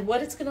 And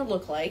what it's gonna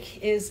look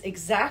like is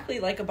exactly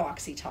like a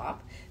boxy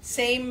top.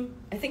 Same,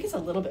 I think it's a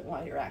little bit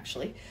wider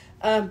actually.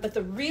 But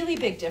the really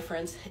big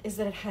difference is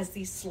that it has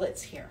these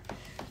slits here.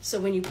 So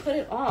when you put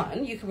it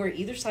on, you can wear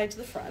either side to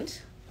the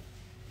front.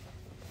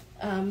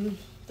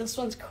 This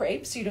one's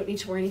crepe, so you don't need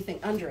to wear anything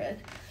under it.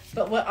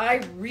 But what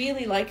I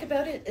really like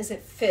about it is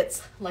it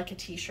fits like a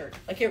t-shirt.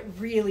 Like it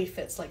really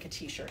fits like a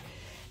t-shirt.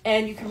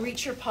 And you can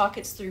reach your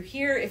pockets through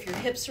here. If your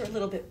hips are a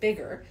little bit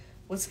bigger,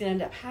 what's gonna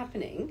end up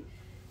happening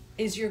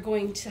is you're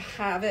going to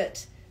have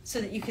it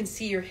so that you can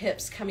see your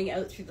hips coming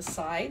out through the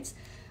sides.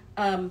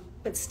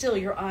 But still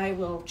your eye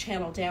will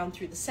channel down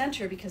through the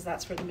center because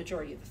that's where the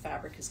majority of the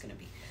fabric is gonna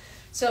be.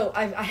 So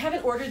I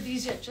haven't ordered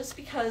these yet just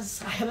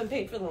because I haven't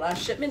paid for the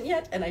last shipment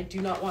yet, and I do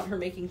not want her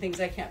making things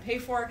I can't pay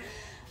for.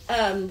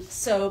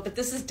 But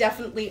this is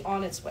definitely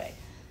on its way.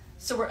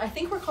 So I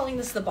think we're calling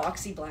this the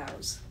boxy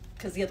blouse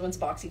because the other one's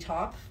boxy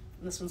top,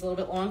 and this one's a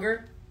little bit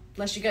longer,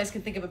 unless you guys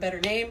can think of a better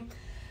name.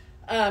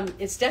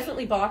 It's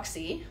definitely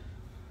boxy.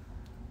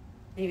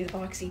 Maybe the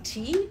boxy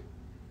tee?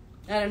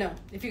 I don't know.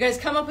 If you guys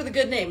come up with a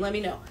good name, let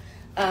me know.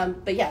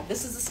 But yeah,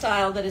 this is a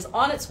style that is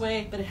on its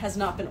way, but it has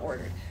not been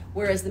ordered.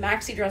 Whereas the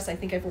maxi dress, I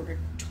think I've ordered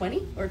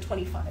 20 or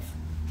 25.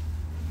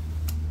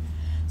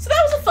 So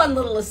that was a fun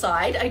little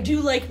aside. I do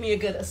like me a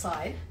good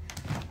aside.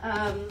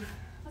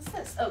 What's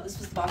this? Oh, this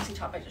was the boxy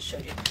top I just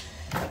showed you.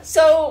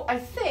 So I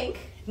think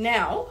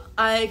now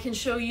I can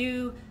show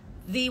you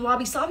the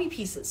wabi sabi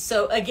pieces.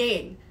 So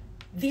again,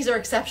 these are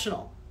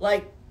exceptional,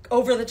 like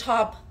over the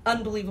top,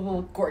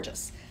 unbelievable,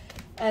 gorgeous.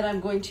 And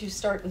I'm going to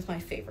start with my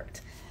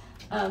favorite.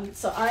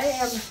 So I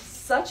am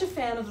such a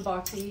fan of the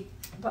boxy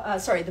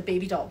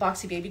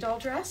baby doll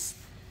dress.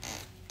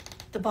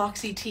 The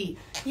boxy tee.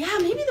 Yeah,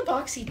 maybe the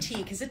boxy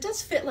tee, because it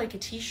does fit like a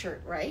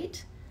t-shirt,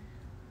 right?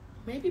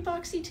 Maybe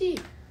boxy tee.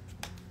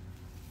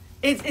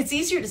 It's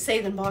easier to say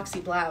than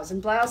boxy blouse,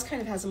 and blouse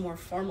kind of has a more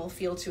formal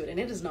feel to it, and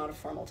it is not a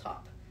formal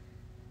top.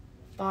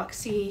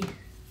 Boxy.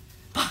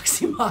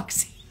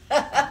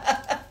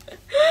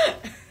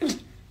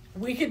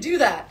 We could do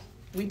that.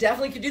 We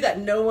definitely could do that.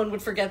 No one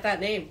would forget that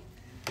name.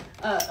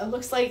 It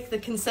looks like the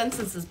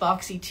consensus is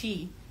boxy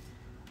tee.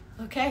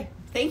 Okay,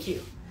 thank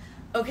you.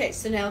 Okay,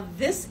 so now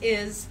this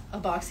is a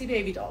boxy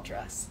baby doll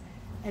dress,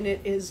 and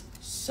it is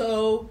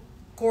so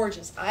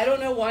gorgeous. I don't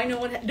know why no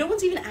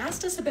one's even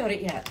asked us about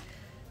it yet.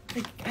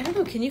 Like, I don't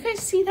know, can you guys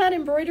see that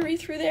embroidery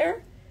through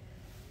there?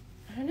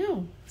 I don't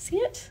know, see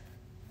it?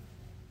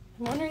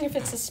 I'm wondering if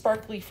it's as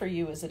sparkly for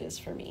you as it is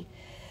for me.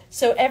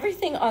 So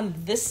everything on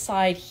this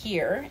side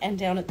here and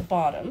down at the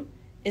bottom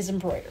is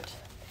embroidered.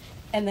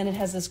 And then it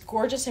has this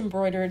gorgeous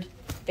embroidered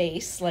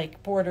base,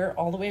 like border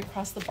all the way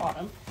across the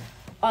bottom.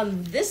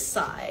 On this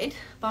side,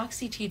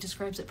 boxy tee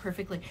describes it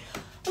perfectly.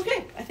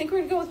 Okay, I think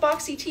we're gonna go with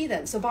boxy tee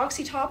then. So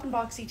boxy top and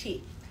boxy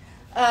tee.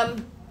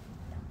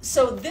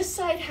 So this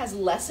side has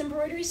less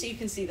embroidery, so you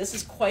can see this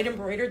is quite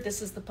embroidered.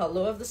 This is the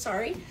palo of the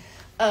sari.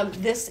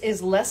 This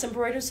is less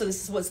embroidered, so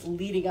this is what's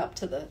leading up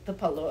to the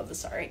palo of the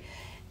sari.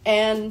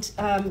 And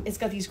it's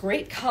got these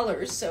great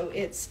colors, so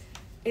it's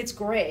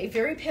gray,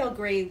 very pale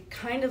gray,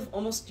 kind of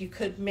almost you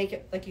could make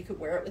it like you could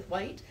wear it with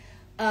white,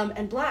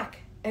 and black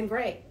and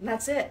gray, and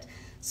that's it.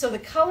 So the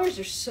colors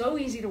are so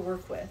easy to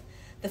work with.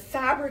 The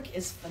fabric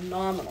is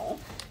phenomenal.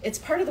 It's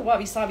part of the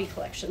Wabi Sabi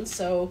collection,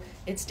 so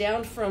it's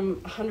down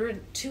from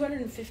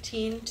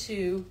 215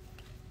 to,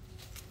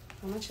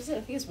 how much is it?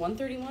 I think it's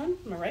 131,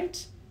 am I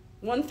right?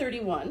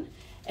 131.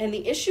 And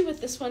the issue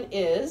with this one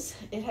is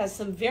it has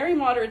some very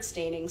moderate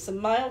staining, some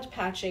mild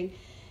patching,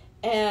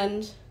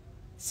 and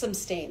some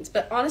stains.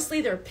 But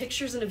honestly, there are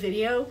pictures in a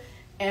video,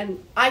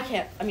 and I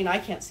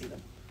can't see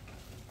them.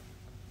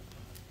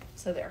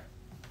 So there.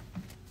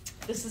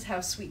 This is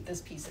how sweet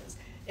this piece is.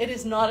 It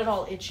is not at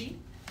all itchy.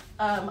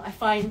 I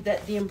find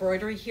that the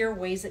embroidery here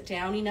weighs it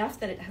down enough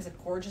that it has a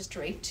gorgeous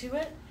drape to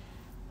it.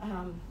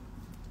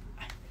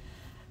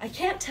 I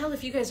can't tell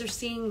if you guys are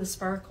seeing the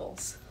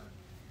sparkles.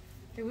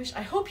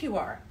 I hope you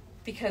are,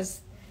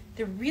 because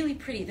they're really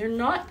pretty. They're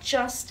not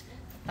just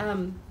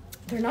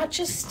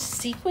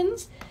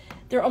sequins.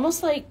 They're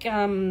almost like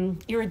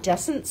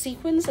iridescent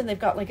sequins, and they've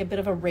got like a bit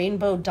of a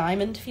rainbow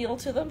diamond feel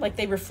to them. Like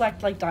they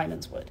reflect like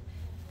diamonds would,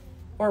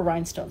 or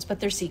rhinestones, but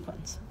they're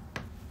sequins.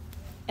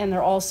 And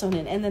they're all sewn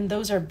in. And then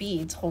those are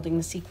beads holding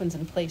the sequins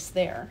in place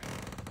there.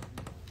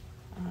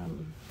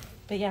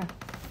 But yeah,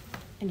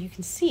 and you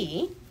can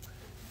see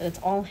that it's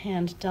all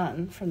hand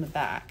done from the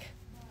back.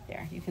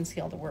 There, you can see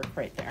all the work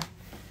right there.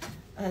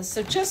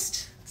 So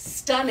just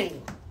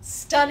stunning,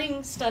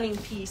 stunning, stunning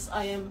piece.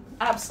 I am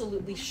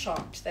absolutely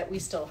shocked that we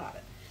still have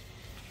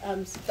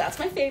it. So that's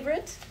my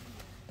favorite.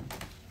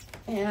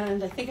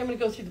 And I think I'm gonna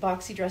go through the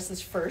boxy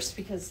dresses first,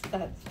 because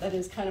that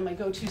is kind of my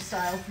go-to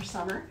style for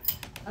summer.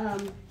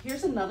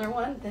 Here's another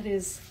one that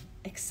is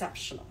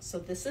exceptional. So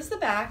this is the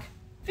back,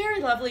 very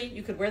lovely.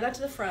 You could wear that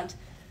to the front.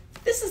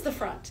 This is the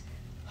front.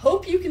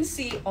 Hope you can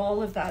see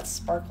all of that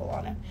sparkle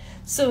on it.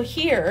 So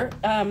here,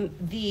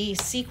 the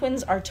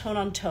sequins are tone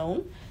on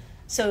tone.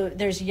 So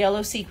there's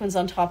yellow sequins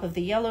on top of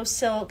the yellow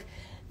silk.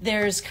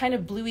 There's kind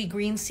of bluey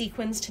green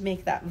sequins to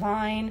make that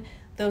vine.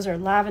 Those are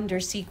lavender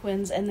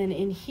sequins. And then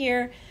in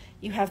here,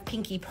 you have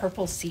pinky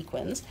purple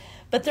sequins.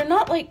 But they're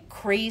not like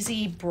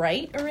crazy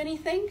bright or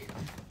anything.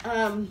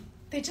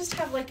 They just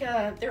have like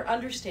they're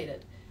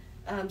understated.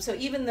 So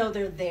even though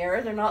they're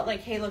there, they're not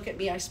like, hey, look at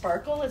me, I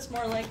sparkle. It's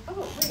more like,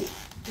 oh, wait,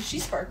 does she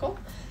sparkle?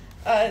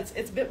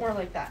 It's a bit more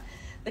like that.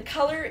 The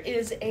color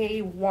is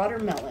a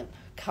watermelon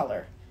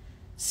color.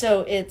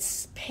 So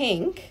it's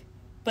pink,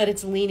 but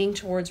it's leaning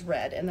towards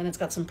red. And then it's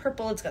got some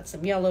purple, it's got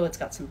some yellow, it's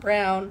got some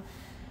brown.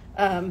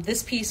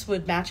 This piece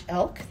would match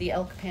the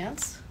elk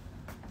pants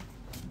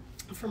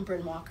from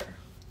Bryn Walker.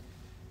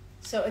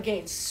 So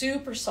again,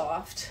 super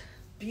soft,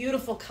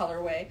 beautiful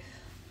colorway.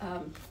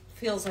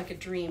 Feels like a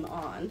dream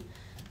on.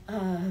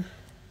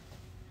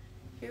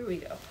 Here we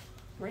go,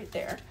 right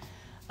there.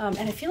 And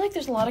I feel like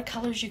there's a lot of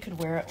colors you could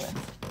wear it with.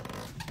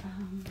 I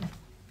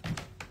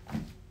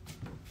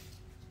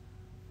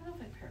don't know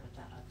if I pair it with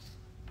that.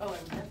 Oh, I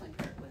would definitely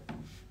pair it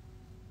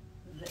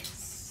with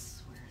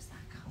this. Where is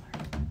that color?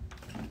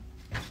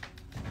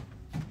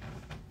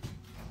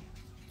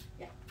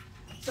 Yeah.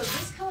 So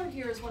this color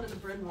here is one of the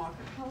Bryn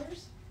Walker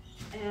colors.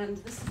 And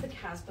this is the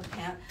Casbah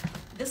pant.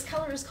 This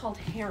color is called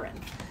Heron.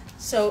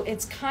 So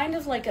it's kind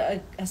of like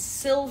a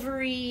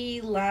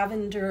silvery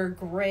lavender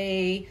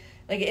gray,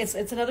 like it's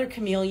another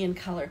chameleon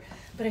color.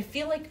 But I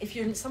feel like if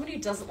you're somebody who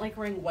doesn't like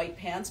wearing white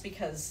pants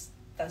because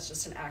that's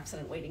just an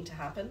accident waiting to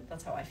happen,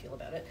 that's how I feel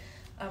about it.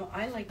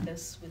 I like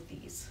this with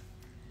these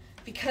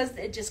because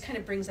it just kind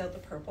of brings out the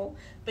purple,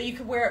 but you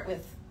could wear it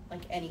with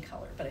like any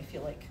color. But I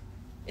feel like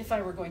if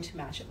I were going to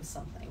match it with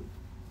something,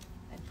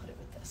 I'd put it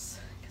with this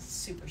because it's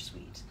super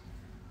sweet.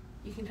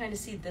 You can kind of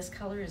see this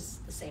color is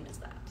the same as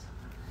that.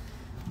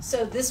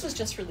 So this was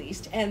just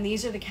released, and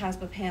these are the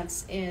Casbah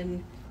pants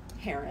in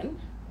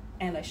Heron,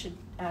 and I should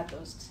add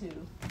those to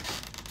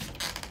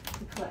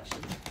the collection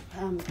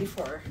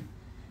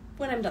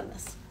when I'm done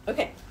this.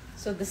 Okay,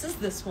 so this is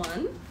this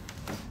one.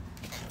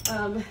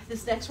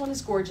 This next one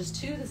is gorgeous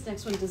too. This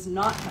next one does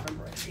not have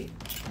embroidery.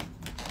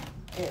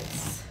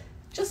 It's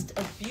just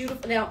a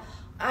beautiful, now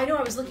I know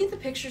I was looking at the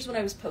pictures when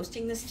I was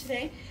posting this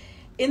today.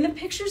 In the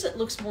pictures it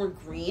looks more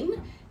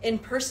green. In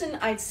person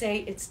I'd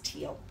say it's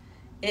teal.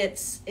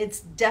 It's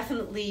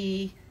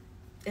definitely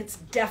a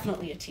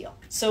teal.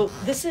 So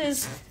this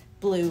is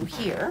blue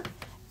here,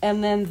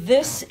 and then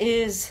this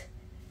is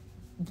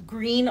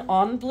green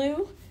on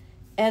blue,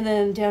 and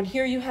then down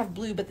here you have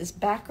blue, but this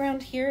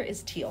background here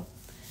is teal.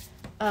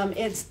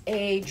 It's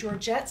a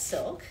Georgette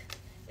silk.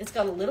 It's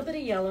got a little bit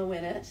of yellow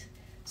in it.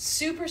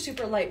 Super,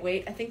 super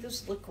lightweight. I think this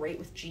would look great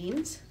with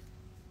jeans.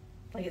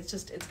 Like it's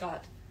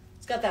got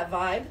that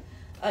vibe.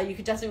 You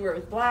could definitely wear it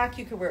with black.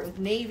 You could wear it with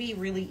navy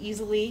really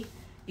easily.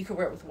 You could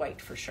wear it with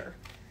white for sure.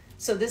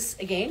 So this,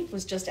 again,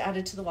 was just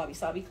added to the Wabi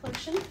Sabi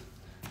collection.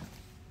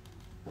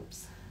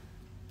 Oops.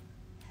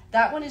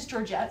 That one is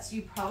Georgette, so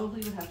you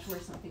probably would have to wear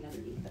something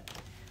underneath it.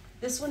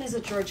 This one is a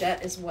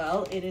Georgette as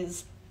well. It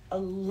is a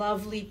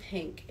lovely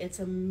pink. It's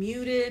a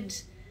muted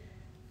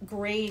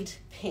grade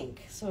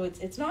pink. So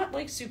it's not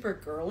like super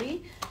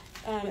girly.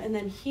 And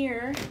then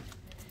here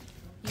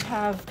you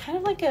have kind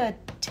of like a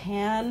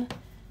tan,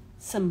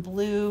 some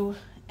blue,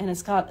 and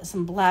it's got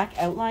some black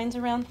outlines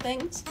around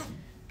things.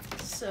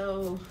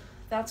 So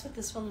that's what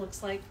this one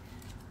looks like.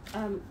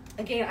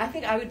 Again, I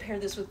think I would pair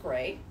this with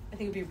gray. I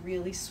think it'd be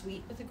really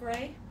sweet with a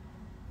gray.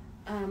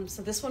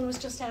 So this one was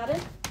just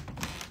added.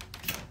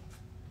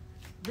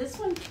 This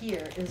one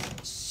here is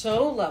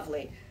so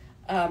lovely.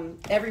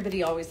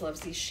 Everybody always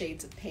loves these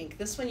shades of pink.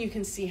 This one you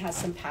can see has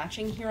some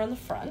patching here on the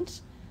front,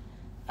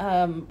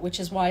 which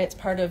is why it's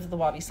part of the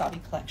Wabi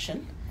Sabi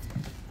collection.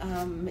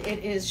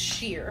 It is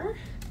sheer.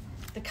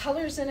 The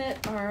colors in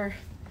it are,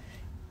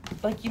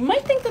 like, you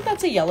might think that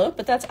that's a yellow,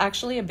 but that's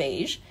actually a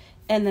beige.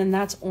 And then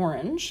that's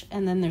orange,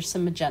 and then there's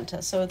some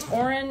magenta. So it's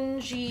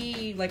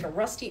orangey, like a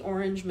rusty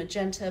orange,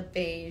 magenta,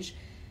 beige,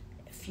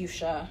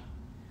 fuchsia,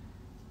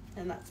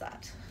 and that's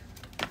that.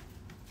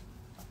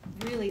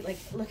 Really, like,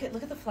 look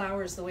at the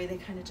flowers, the way they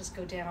kind of just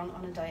go down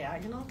on a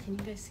diagonal. Can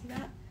you guys see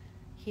that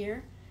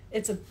here?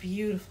 It's a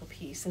beautiful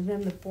piece. And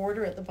then the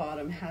border at the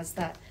bottom has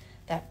that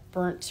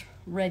burnt,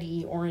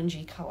 reddy,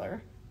 orangey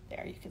color.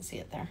 There, you can see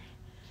it there.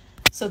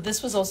 So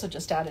this was also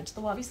just added to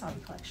the Wabi Sabi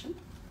collection.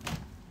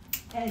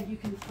 And you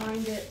can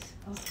find it,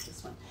 oh, it's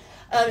this one.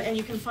 And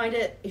you can find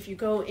it if you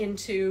go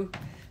into,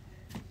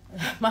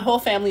 my whole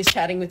family's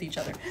chatting with each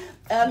other.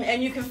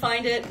 And you can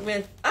find it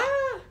with,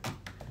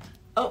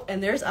 oh,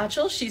 and there's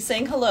Achel. She's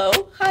saying hello.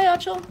 Hi,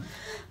 Achel.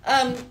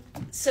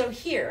 So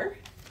here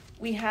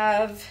we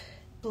have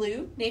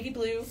blue, navy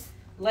blue,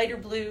 lighter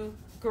blue,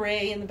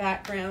 gray in the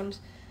background.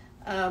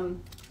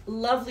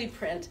 Lovely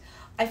print.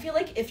 I feel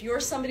like if you're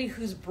somebody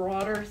who's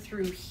broader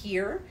through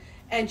here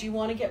and you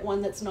want to get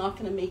one that's not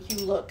going to make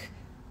you look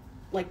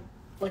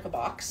like a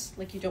box,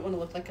 like you don't want to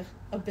look like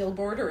a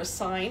billboard or a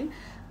sign,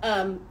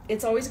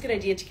 it's always a good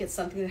idea to get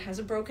something that has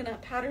a broken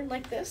up pattern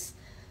like this.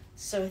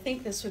 So I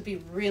think this would be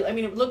real. I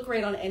mean, it would look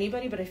great on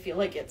anybody, but I feel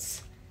like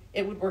it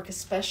would work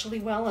especially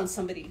well on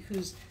somebody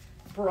who's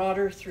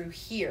broader through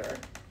here,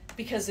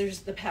 because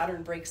the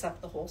pattern breaks up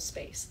the whole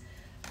space.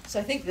 So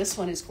I think this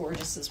one is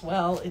gorgeous as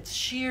well. It's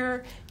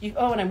sheer.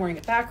 Oh, and I'm wearing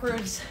it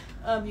backwards.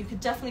 You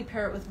could definitely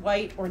pair it with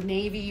white or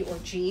navy or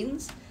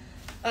jeans,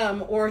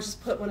 or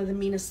just put one of the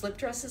Mina slip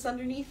dresses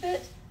underneath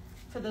it.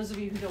 For those of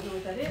you who don't know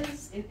what that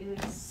is, it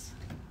is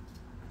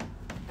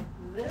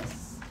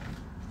this.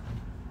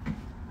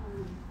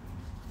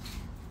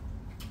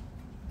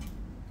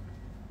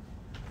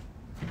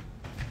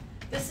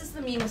 This is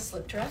the Mina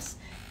slip dress,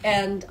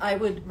 and I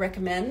would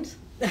recommend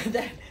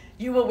that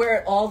you will wear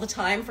it all the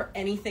time for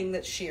anything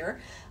that's sheer.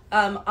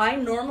 I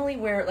normally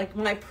wear, like,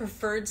 my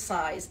preferred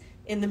size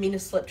in the Mina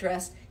slip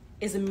dress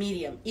is a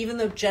medium, even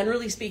though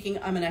generally speaking,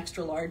 I'm an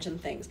extra large in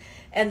things.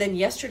 And then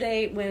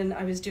yesterday when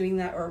I was doing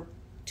that, or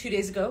 2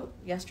 days ago,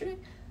 yesterday,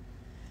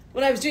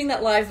 when I was doing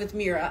that live with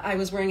Mira, I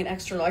was wearing an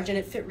extra large and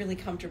it fit really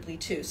comfortably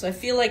too. So I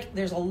feel like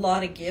there's a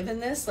lot of give in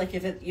this. Like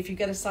if you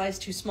get a size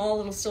too small,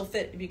 it'll still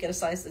fit. If you get a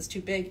size that's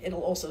too big,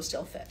 it'll also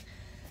still fit.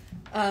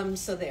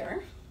 So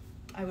there,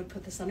 I would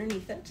put this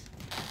underneath it.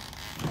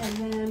 And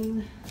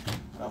then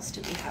what else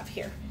do we have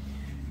here?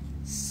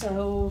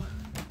 So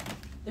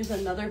there's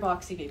another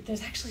boxy baby.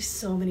 There's actually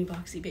so many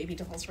boxy baby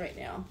dolls right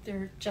now.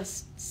 They're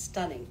just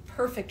stunning.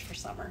 Perfect for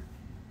summer.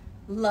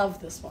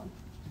 Love this one.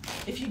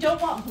 If you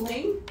don't want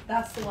bling,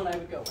 that's the one I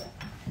would go with.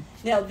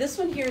 Now, this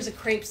one here is a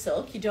crepe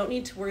silk. You don't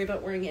need to worry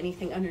about wearing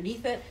anything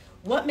underneath it.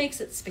 What makes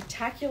it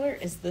spectacular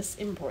is this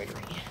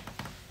embroidery.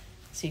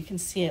 So you can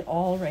see it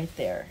all right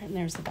there. And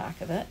there's the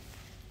back of it.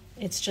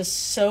 It's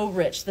just so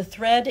rich. The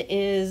thread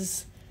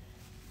is,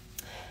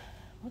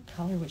 what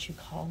color would you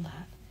call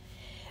that?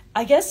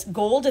 I guess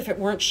gold if it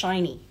weren't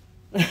shiny.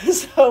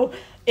 So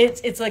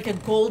it's like a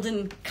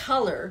golden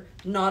color,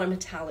 not a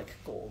metallic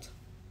gold.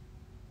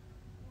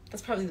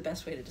 That's probably the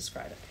best way to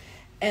describe it.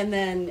 And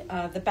then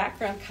the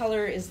background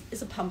color is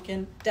a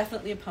pumpkin,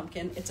 definitely a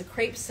pumpkin. It's a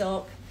crepe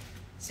silk,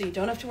 so you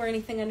don't have to wear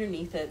anything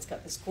underneath it. It's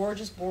got this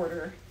gorgeous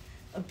border,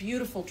 a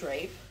beautiful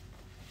drape.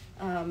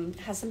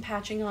 Has some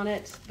patching on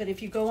it, but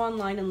if you go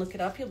online and look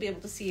it up, you'll be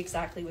able to see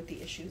exactly what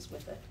the issues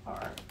with it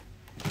are.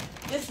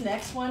 This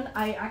next one,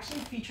 I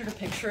actually featured a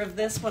picture of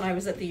this when I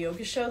was at the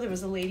yoga show. There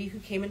was a lady who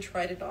came and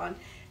tried it on,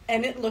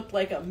 and it looked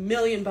like $1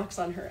 million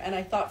on her, and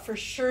I thought for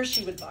sure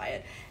she would buy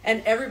it.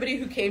 And everybody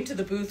who came to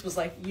the booth was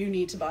like, you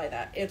need to buy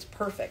that. It's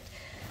perfect.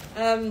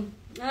 I don't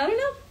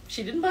know.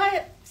 She didn't buy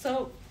it,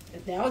 so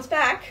now it's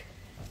back,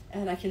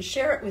 and I can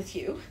share it with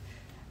you.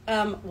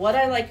 What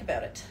I like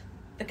about it,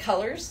 the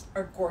colors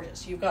are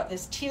gorgeous. You've got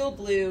this teal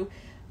blue,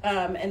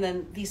 And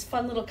then these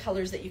fun little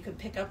colors that you can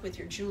pick up with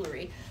your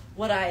jewelry.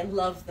 What I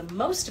love the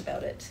most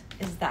about it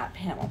is that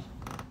panel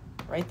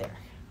right there.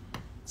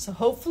 So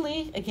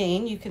hopefully,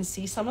 again, you can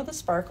see some of the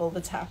sparkle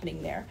that's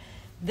happening there.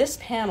 This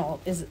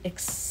panel is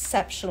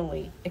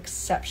exceptionally,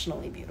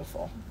 exceptionally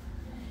beautiful.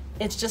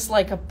 It's just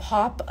like a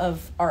pop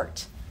of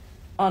art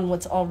on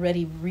what's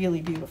already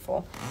really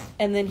beautiful.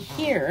 And then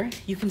here,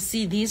 you can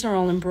see these are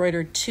all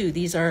embroidered too.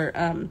 These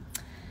are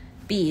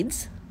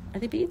beads. Are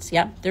they beads?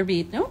 Yeah, they're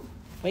beads. No,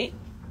 wait.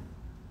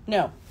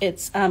 No,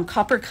 it's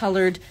copper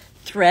colored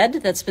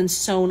thread that's been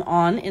sewn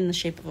on in the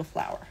shape of a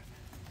flower.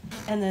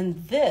 And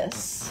then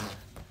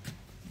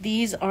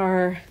these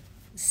are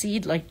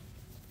seed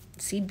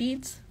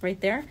beads right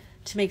there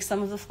to make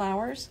some of the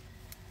flowers.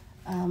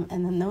 And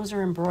then those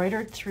are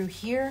embroidered through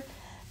here.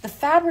 The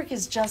fabric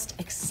is just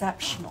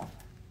exceptional.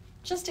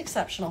 Just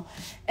exceptional.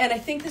 And I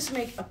think this would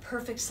make a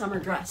perfect summer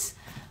dress.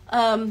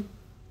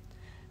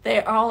 They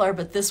all are,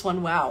 but this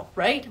one, wow,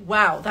 right?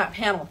 Wow, that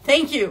panel.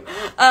 Thank you.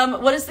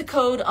 What is the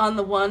code on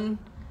the one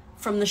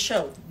from the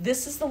show?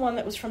 This is the one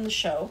that was from the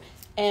show.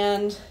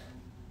 And,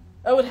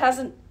 oh,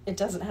 it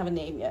doesn't have a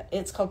name yet.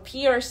 It's called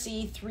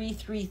PRC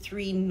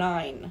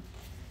 3339.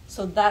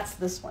 So that's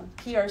this one,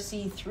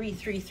 PRC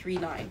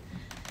 3339.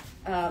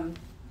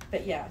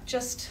 But yeah,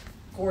 just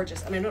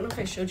gorgeous. And I don't know if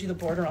I showed you the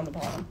border on the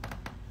bottom.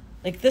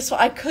 Like this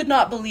one, I could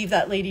not believe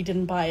that lady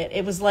didn't buy it.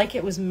 It was like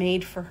it was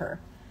made for her.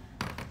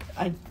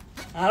 I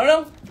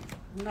don't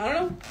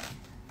know.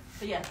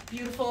 But yeah,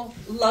 beautiful.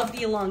 Love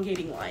the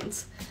elongating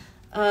lines.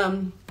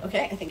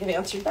 Okay, I think I've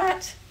answered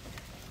that.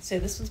 So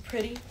this one's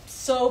pretty,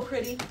 so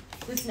pretty.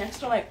 This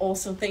next one I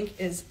also think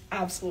is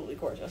absolutely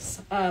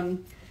gorgeous.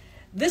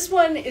 This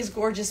one is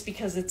gorgeous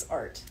because it's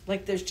art.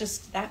 Like there's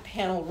just that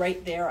panel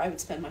right there. I would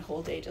spend my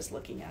whole day just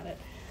looking at it.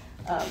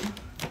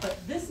 But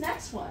this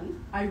next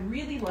one I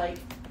really like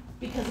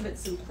because of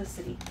its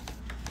simplicity.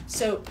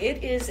 So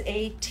it is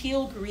a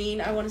teal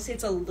green. I want to say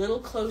it's a little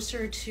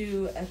closer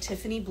to a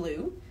Tiffany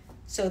blue.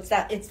 So it's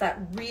that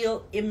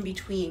real in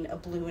between a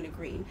blue and a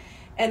green.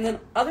 And then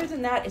other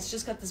than that, it's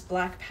just got this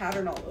black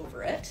pattern all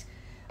over it,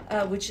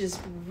 which is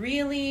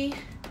really,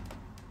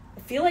 I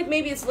feel like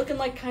maybe it's looking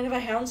like kind of a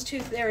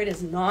houndstooth there. It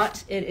is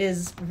not. It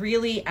is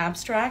really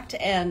abstract,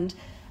 and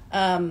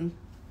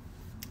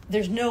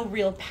there's no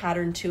real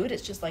pattern to it.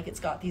 It's just like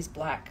it's got these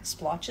black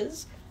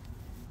splotches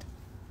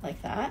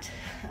like that.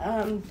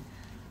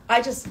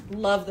 I just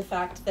love the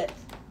fact that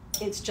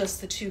it's just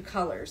the two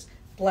colors,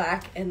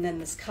 black and then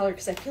this color,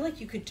 because I feel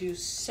like you could do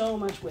so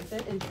much with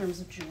it in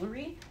terms of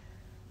jewelry.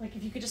 Like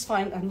if you could just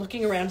find, I'm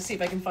looking around to see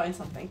if I can find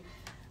something,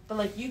 but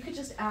like you could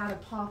just add a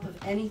pop of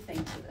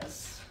anything to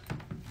this.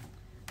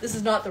 This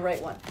is not the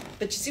right one,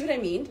 but you see what I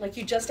mean? Like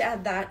you just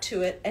add that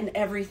to it and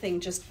everything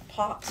just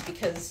pops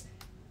because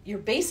you're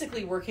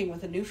basically working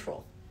with a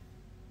neutral.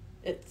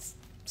 It's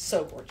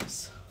so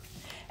gorgeous.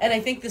 And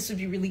I think this would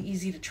be really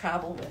easy to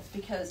travel with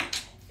because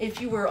if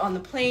you were on the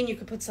plane, you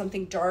could put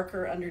something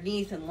darker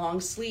underneath and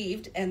long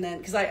sleeved. And then,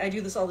 because I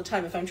do this all the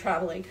time if I'm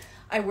traveling,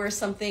 I wear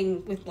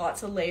something with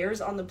lots of layers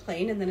on the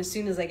plane. And then as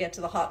soon as I get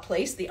to the hot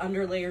place, the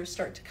under layers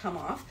start to come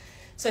off.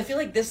 So I feel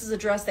like this is a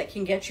dress that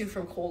can get you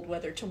from cold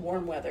weather to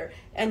warm weather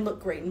and look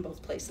great in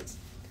both places.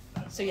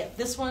 So yeah,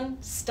 this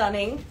one,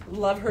 stunning.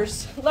 Love her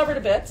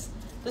to bits.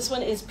 This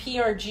one is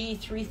PRG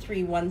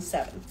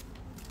 3317.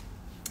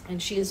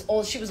 And she was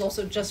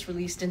also just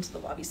released into the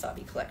Wabi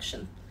Sabi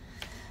collection.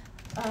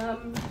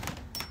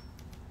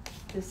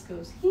 This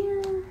goes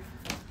here.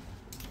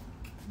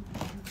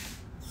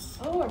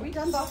 Oh, are we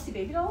done Boxy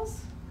Baby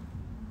Dolls?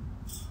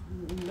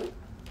 Nope.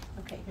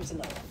 Okay, here's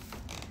another one.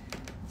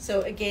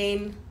 So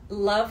again,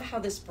 love how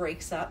this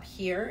breaks up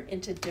here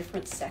into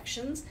different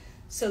sections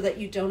so that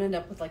you don't end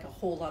up with like a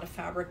whole lot of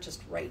fabric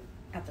just right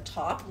at the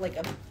top, like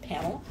a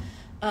panel.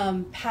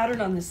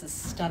 Pattern on this is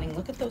stunning.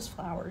 Look at those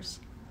flowers.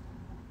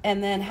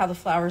 And then how the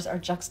flowers are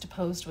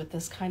juxtaposed with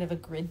this kind of a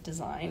grid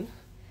design.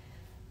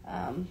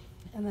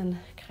 And then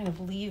kind of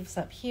leaves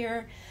up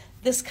here.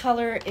 This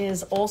color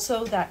is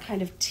also that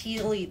kind of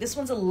tealy. This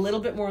one's a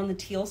little bit more on the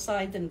teal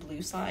side than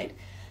blue side.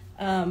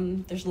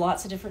 There's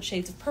lots of different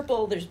shades of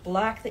purple. There's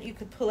black that you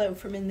could pull out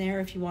from in there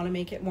if you want to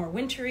make it more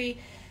wintry.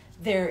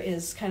 There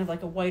is kind of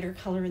like a whiter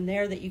color in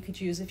there that you could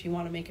use if you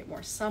want to make it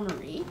more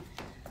summery.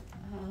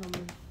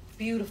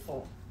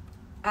 Beautiful,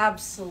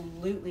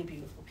 absolutely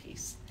beautiful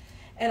piece.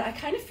 And I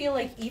kind of feel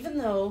like even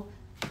though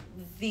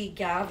the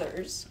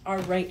gathers are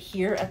right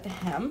here at the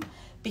hem,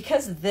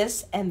 because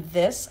this and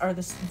this are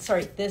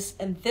this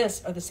and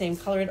this are the same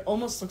color, it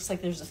almost looks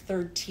like there's a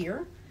third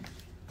tier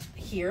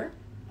here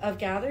of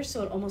gathers,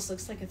 so it almost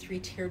looks like a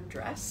three-tiered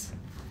dress.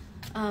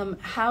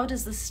 How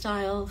does the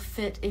style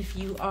fit if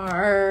you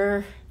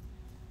are,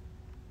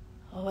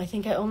 oh, I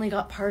think I only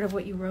got part of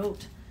what you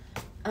wrote.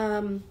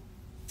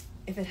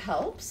 If it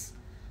helps,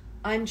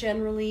 I'm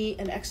generally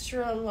an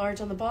extra large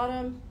on the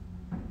bottom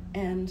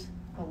and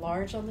a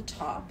large on the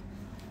top.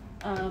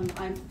 I'm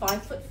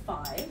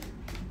 5'5",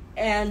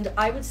 and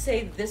I would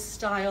say this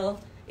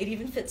style, it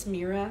even fits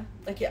Mira.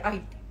 Like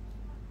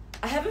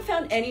I haven't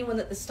found anyone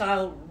that the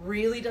style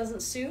really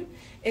doesn't suit.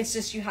 It's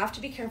just you have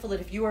to be careful that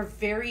if you are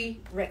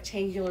very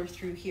rectangular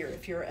through here,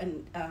 if you're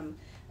an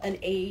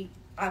A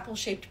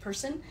apple-shaped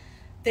person,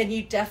 then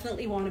you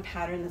definitely want a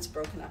pattern that's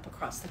broken up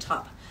across the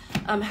top.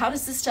 How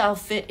does this style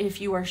fit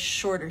if you are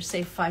shorter,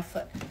 say 5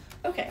 foot?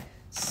 Okay,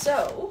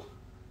 so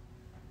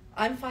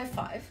I'm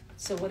 5'5",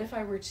 so what if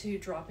I were to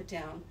drop it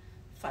down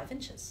 5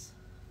 inches?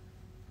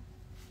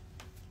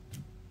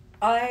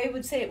 I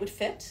would say it would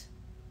fit.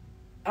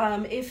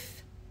 I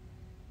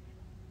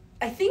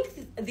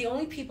think the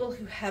only people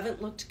who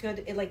haven't looked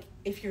good, like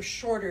if you're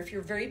shorter, if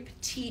you're very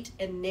petite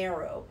and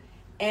narrow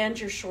and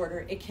you're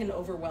shorter, it can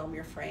overwhelm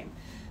your frame.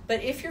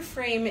 But if your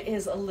frame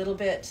is a little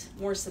bit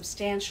more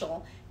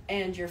substantial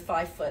and you're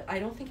 5 foot, I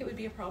don't think it would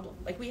be a problem.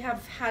 Like we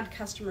have had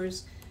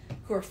customers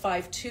who are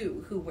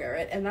 5'2" who wear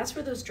it, and that's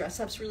where those dress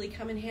ups really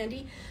come in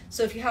handy.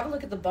 So if you have a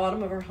look at the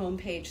bottom of our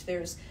homepage,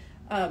 there's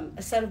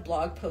a set of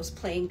blog posts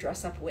playing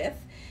dress up with,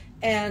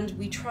 and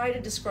we try to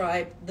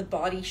describe the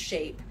body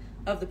shape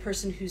of the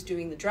person who's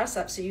doing the dress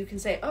up, so you can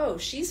say, oh,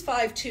 she's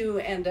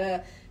 5'2" and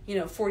a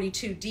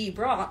 42D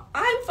bra.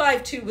 I'm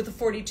 5'2" with a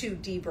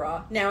 42D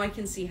bra. Now I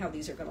can see how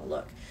these are going to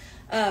look.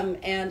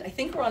 And I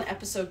think we're on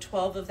episode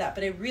 12 of that,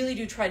 but I really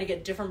do try to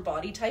get different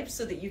body types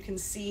so that you can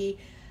see,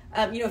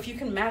 if you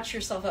can match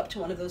yourself up to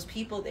one of those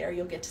people there,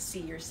 you'll get to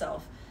see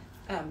yourself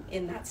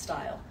in that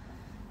style.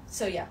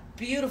 So yeah,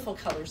 beautiful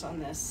colors on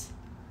this.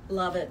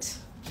 Love it.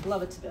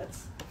 Love it to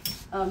bits.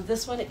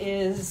 This one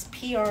is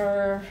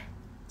PR,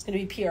 it's going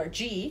to be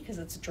PRG because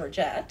it's a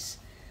Georgette.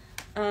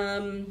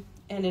 And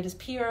it is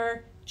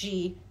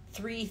PRG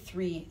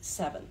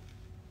 337.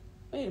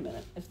 Wait a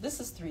minute. If this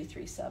is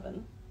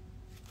 337,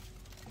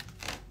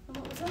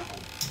 what was that one?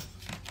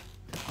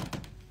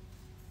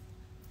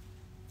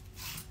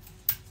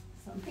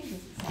 Something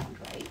doesn't sound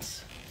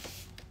right.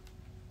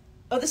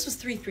 Oh, this was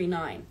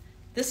 339.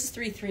 This is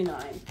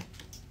 339.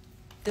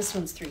 This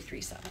one's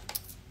 337.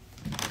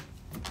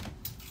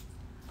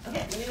 Okay,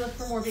 let me look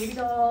for more baby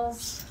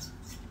dolls.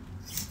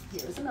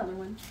 Here's another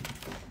one.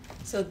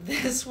 So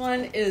this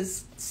one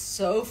is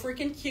so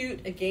freaking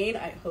cute. Again,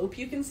 I hope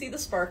you can see the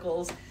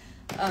sparkles.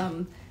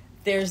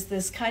 There's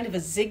this kind of a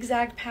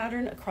zigzag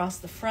pattern across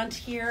the front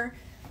here.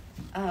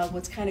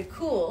 What's kind of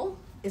cool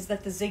is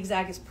that the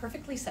zigzag is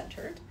perfectly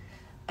centered,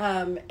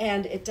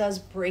 and it does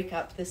break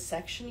up this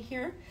section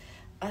here.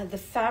 The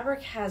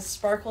fabric has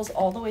sparkles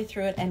all the way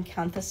through it and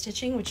kantha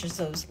stitching, which is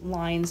those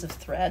lines of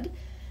thread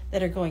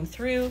that are going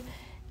through.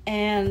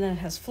 And then it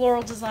has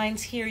floral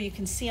designs here. You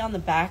can see on the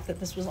back that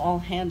this was all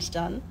hand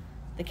done,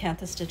 the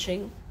kantha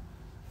stitching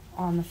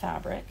on the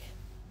fabric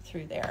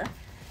through there.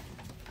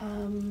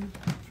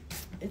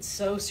 It's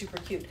so super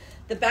cute.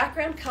 The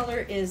background color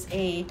is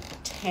a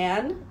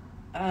tan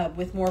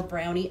with more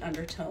browny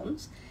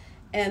undertones.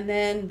 And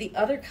then the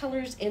other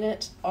colors in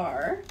it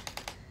are,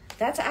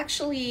 that's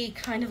actually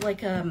kind of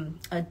like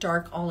a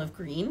dark olive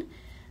green.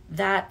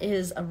 That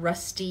is a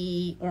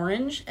rusty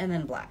orange and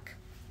then black.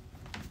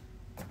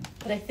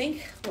 But I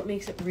think what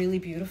makes it really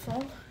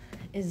beautiful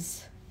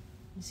is,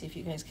 let me see if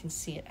you guys can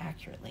see it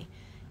accurately,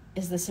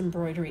 is this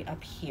embroidery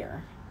up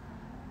here.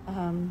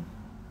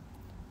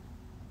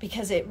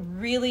 Because it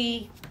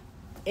really,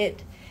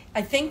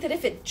 I think that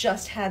if it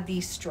just had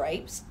these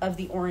stripes of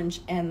the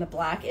orange and the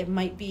black, it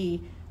might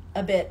be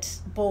a bit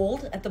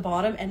bold at the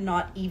bottom and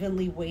not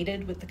evenly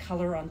weighted with the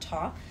color on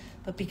top.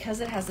 But because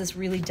it has this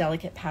really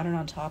delicate pattern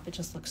on top, it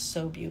just looks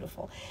so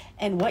beautiful.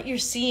 And what you're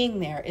seeing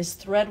there is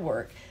thread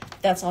work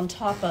that's on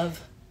top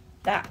of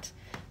that.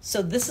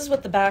 So this is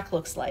what the back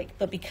looks like,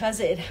 but because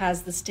it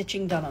has the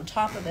stitching done on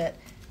top of it,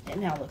 it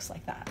now looks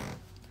like that.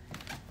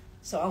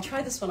 So I'll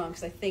try this one on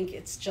because I think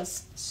it's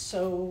just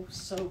so,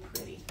 so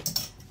pretty.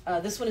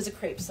 This one is a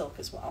crepe silk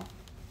as well.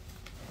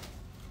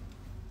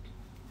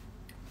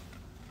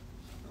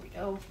 Here we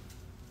go.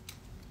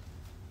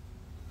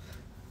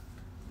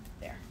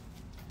 There.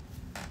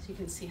 So you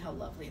can see how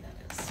lovely that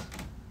is.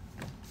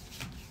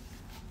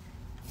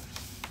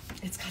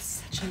 It's got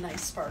such a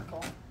nice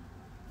sparkle.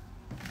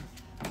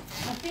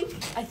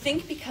 I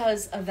think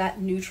because of that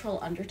neutral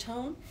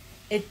undertone,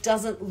 it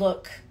doesn't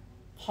look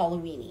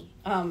Halloween-y,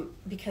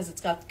 because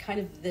it's got kind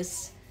of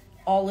this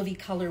olivey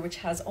color which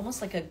has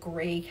almost like a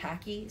gray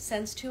khaki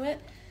sense to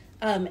it,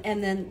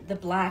 and then the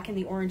black and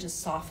the orange is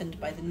softened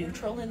by the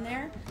neutral in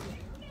there,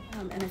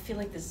 and I feel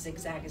like this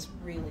zigzag is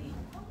really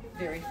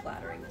very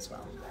flattering as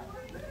well.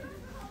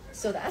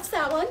 So that's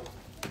that one.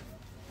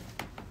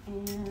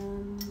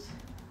 And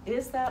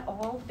is that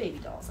all baby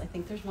dolls? I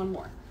think there's one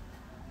more.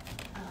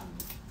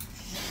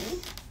 Okay.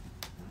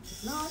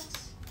 It's not.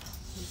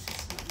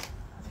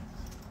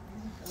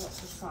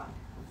 What's this on?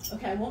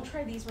 Okay, I won't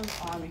try these ones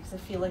on because I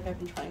feel like I've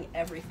been trying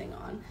everything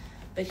on.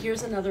 But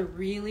here's another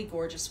really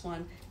gorgeous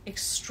one.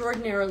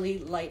 Extraordinarily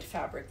light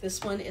fabric.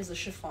 This one is a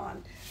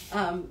chiffon.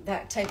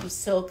 That type of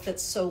silk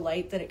that's so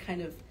light that it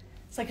kind of,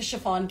 it's like a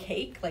chiffon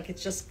cake. Like it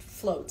just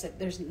floats.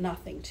 There's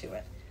nothing to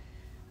it.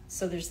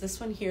 So there's this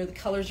one here. The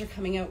colors are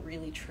coming out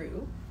really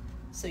true.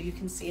 So you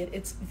can see it.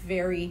 It's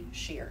very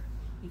sheer.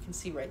 You can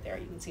see right there.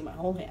 You can see my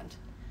whole hand.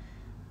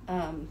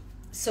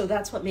 So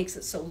that's what makes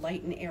it so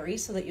light and airy,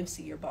 so that you'll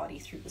see your body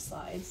through the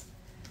sides.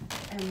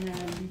 And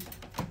then,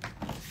 I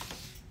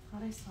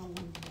thought I saw one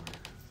more.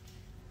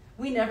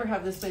 We never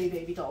have this many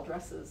baby doll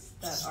dresses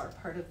that are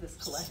part of this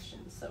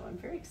collection, so I'm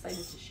very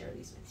excited to share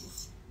these with you.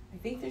 I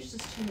think there's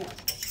just 2 more.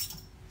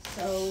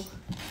 So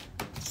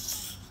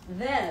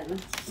then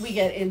we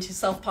get into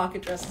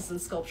self-pocket dresses and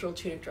sculptural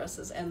tunic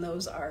dresses, and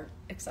those are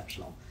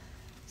exceptional.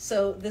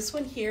 So this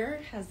one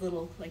here has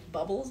little like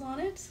bubbles on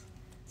it.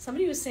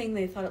 Somebody was saying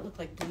they thought it looked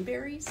like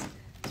blueberries.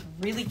 It's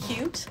really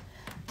cute.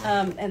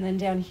 And then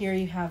down here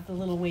you have the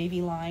little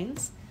wavy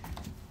lines.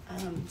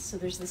 So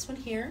there's this one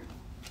here,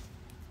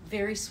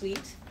 very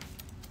sweet.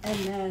 And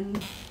then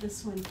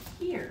this one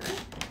here,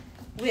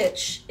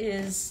 which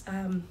is,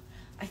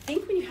 I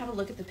think when you have a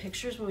look at the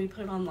pictures when we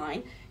put it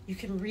online, you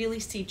can really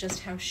see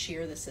just how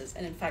sheer this is.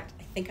 And in fact,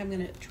 I think I'm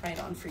gonna try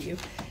it on for you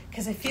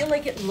because I feel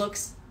like it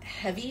looks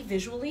heavy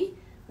visually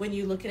when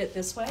you look at it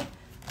this way.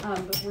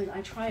 But when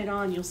I try it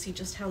on, you'll see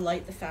just how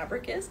light the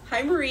fabric is.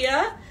 Hi,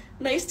 Maria.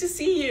 Nice to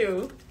see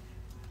you.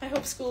 I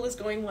hope school is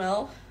going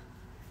well.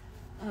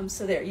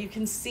 So there, you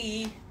can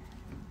see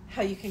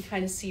how you can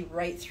kind of see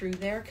right through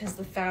there because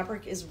the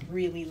fabric is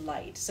really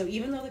light. So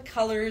even though the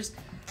colors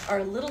are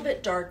a little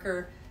bit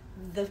darker,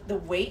 the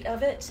weight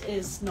of it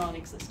is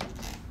non-existent.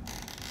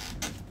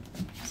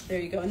 So there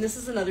you go. And this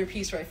is another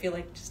piece where I feel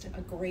like just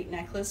a great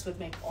necklace would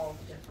make all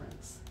the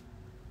difference.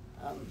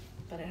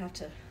 But I have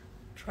to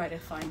try to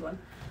find one.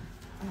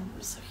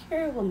 So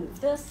here we'll move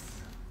this,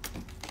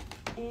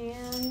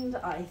 and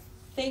I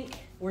think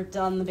we're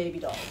done the baby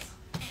dolls.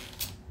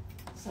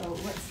 So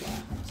what's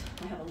left?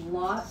 I have a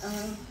lot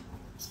of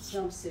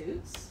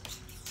jumpsuits.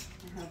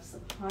 I have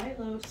some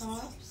high-low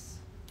tops,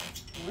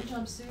 more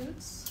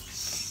jumpsuits.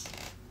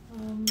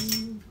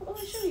 What will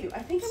I show you? I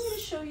think I'm going to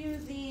show you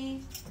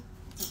the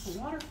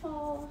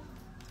waterfall.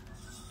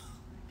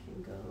 I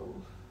can go.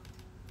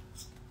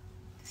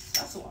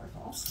 That's a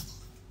waterfall.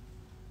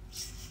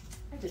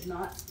 I did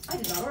not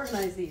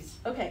organize these.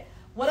 Okay,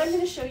 what I'm going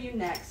to show you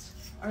next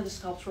are the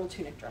sculptural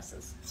tunic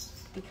dresses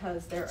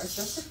because there are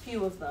just a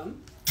few of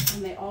them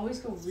and they always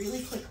go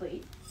really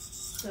quickly.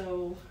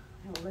 So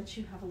I will let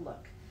you have a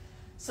look.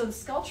 So the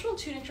sculptural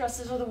tunic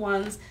dresses are the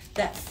ones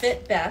that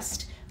fit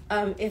best.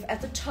 If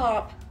at the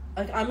top,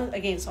 like I'm a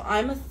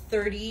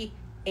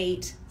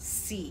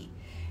 38C.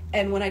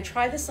 And when I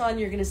try this on,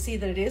 you're going to see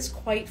that it is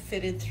quite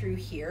fitted through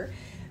here.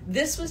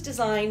 This was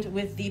designed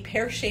with the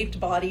pear-shaped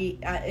body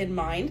in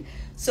mind.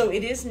 So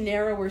it is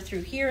narrower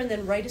through here, and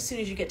then right as soon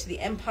as you get to the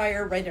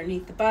empire, right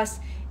underneath the bust,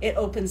 it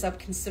opens up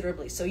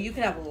considerably. So you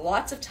can have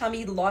lots of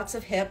tummy, lots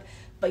of hip,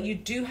 but you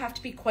do have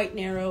to be quite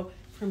narrow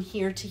from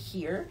here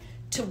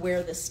to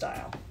wear this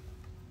style.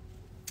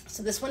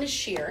 So this one is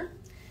sheer.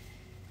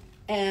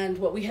 And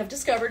what we have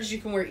discovered is you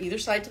can wear either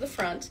side to the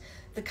front.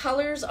 The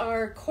colors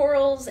are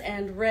corals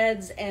and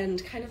reds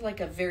and kind of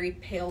like a very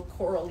pale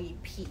corally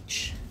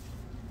peach.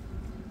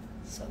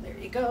 So there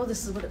you go.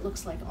 This is what it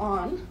looks like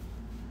on.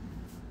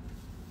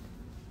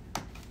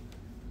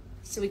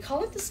 So we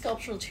call it the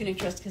sculptural tunic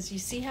dress because you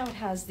see how it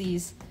has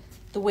these,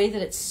 the way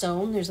that it's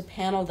sewn, there's a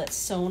panel that's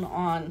sewn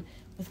on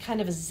with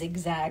kind of a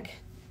zigzag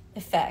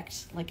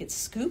effect, like it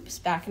scoops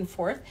back and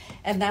forth,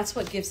 and that's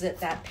what gives it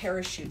that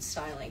parachute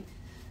styling.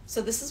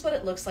 So this is what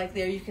it looks like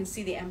there. You can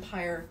see the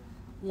empire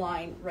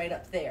line right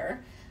up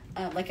there.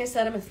 Like I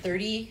said, I'm a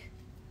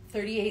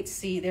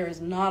 38C. There is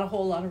not a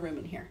whole lot of room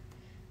in here.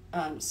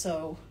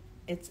 So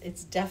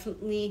it's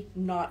definitely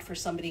not for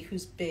somebody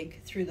who's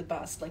big through the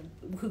bust, like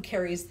who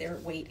carries their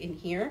weight in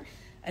here.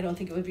 I don't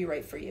think it would be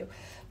right for you.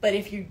 But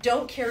if you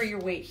don't carry your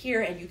weight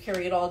here and you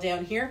carry it all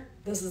down here,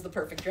 this is the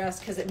perfect dress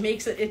because it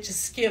makes it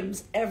just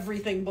skims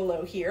everything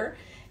below here.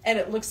 And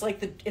it looks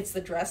like it's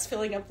the dress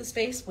filling up the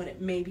space when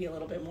it may be a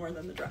little bit more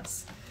than the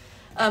dress.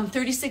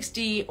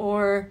 36D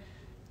or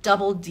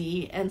double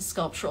D and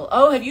sculptural.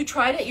 Oh, have you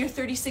tried it? Your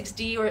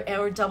 36D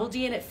or double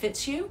D and it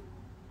fits you?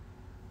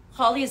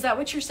 Holly, is that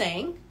what you're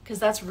saying? Because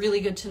that's really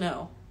good to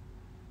know.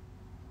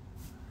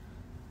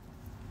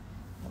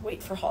 I'll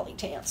wait for Holly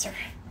to answer.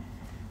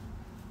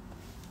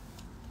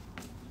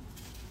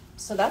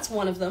 So that's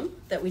one of them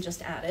that we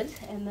just added.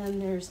 And then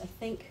there's, I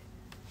think,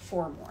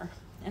 4 more.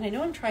 And I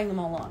know I'm trying them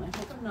all on. I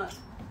hope I'm not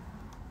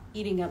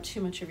eating up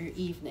too much of your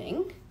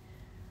evening.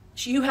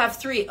 You have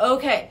 3.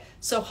 Okay,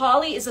 so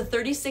Holly is a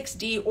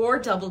 36D or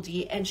double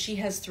D, and she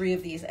has 3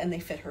 of these, and they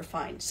fit her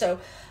fine. So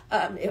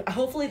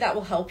hopefully that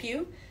will help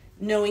you,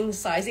 knowing the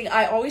sizing.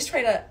 I always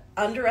try to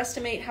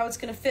underestimate how it's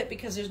going to fit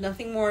because there's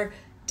nothing more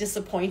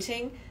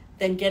disappointing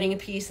than getting a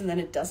piece and then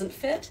it doesn't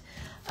fit.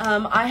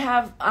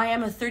 I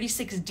am a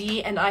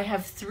 36D, and I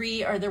have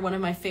 3. They're one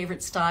of my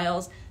favorite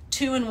styles.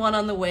 2 and 1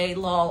 on the way,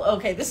 lol.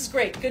 Okay, this is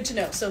great. Good to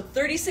know. So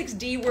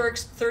 36D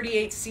works,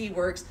 38C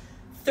works,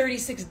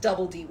 36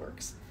 double D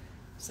works.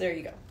 So there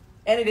you go.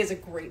 And it is a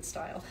great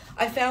style.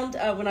 I found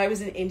when I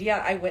was in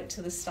India, I went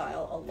to this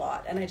style a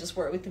lot, and I just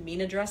wore it with the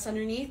Meena dress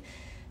underneath.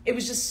 It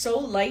was just so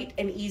light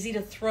and easy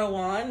to throw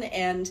on,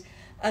 and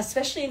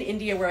especially in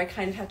India where I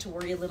kind of had to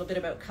worry a little bit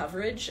about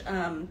coverage.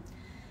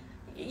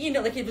 you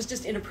know, like it was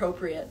just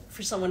inappropriate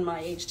for someone my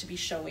age to be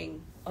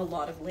showing a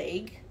lot of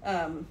leg.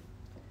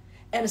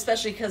 And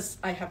especially because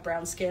I have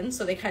brown skin,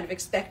 so they kind of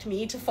expect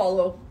me to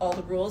follow all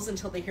the rules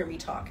until they hear me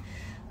talk.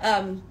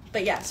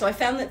 But yeah, so I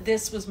found that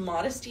this was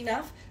modest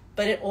enough,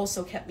 but it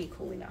also kept me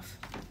cool enough.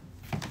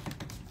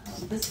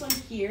 This one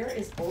here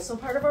is also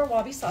part of our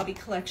Wabi Sabi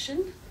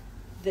collection.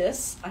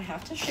 This, I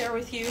have to share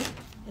with you,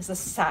 is a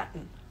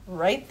satin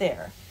right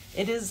there.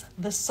 It is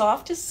the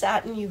softest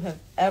satin you have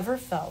ever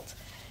felt.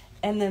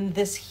 And then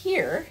this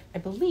here, I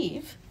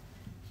believe,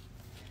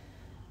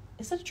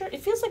 is it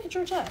it feels like a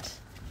Georgette.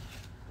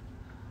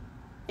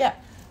 Yeah,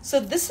 so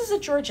this is a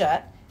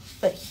Georgette,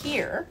 but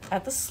here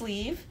at the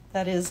sleeve,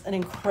 that is an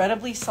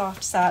incredibly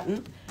soft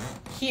satin.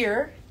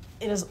 Here,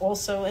 it is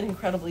also an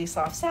incredibly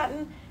soft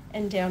satin,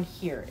 and down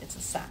here, it's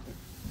a satin.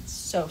 It's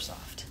so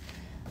soft.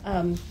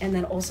 And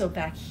then also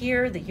back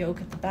here, the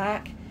yoke at the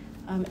back,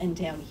 and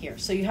down here.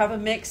 So you have a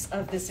mix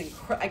of this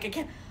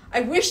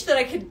I wish that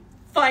I could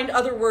find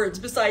other words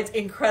besides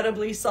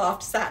incredibly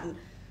soft satin,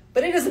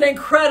 but it is an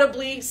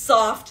incredibly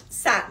soft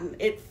satin.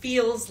 It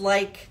feels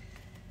like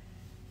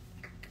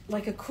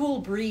a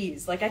cool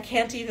breeze. Like I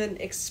can't even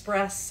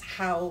express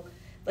how,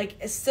 like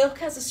silk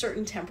has a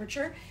certain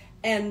temperature,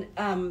 and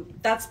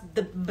that's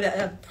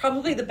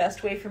probably the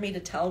best way for me to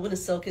tell when a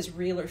silk is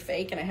real or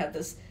fake. And I had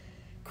this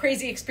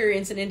crazy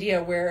experience in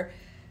India where,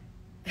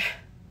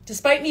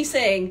 despite me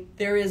saying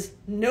there is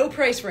no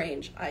price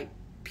range,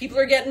 people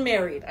are getting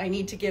married, I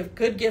need to give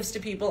good gifts to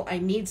people, I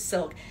need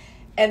silk,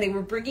 and they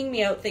were bringing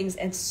me out things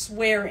and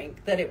swearing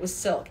that it was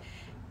silk,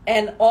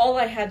 and all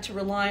I had to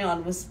rely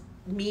on was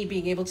me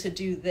being able to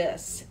do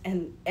this,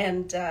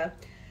 and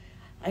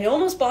I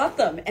almost bought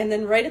them. And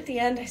then right at the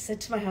end I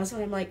said to my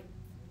husband, I'm like,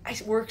 I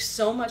work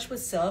so much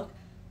with silk,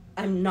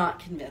 I'm not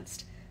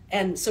convinced.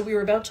 And so we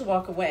were about to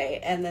walk away,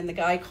 and then the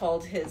guy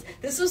called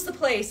this was the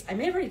place, I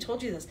may have already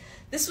told you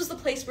this was the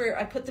place where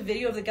I put the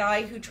video of the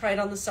guy who tried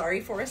on the sari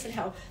for us, and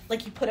how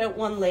like he put out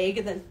one leg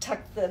and then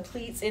tucked the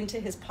pleats into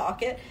his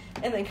pocket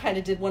and then kind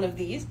of did one of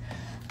these.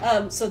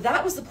 So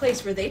that was the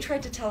place where they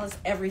tried to tell us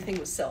everything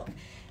was silk.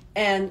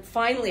 And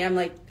finally I'm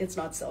like, it's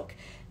not silk.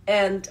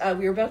 And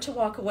we were about to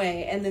walk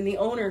away, and then the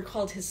owner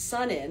called his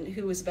son in,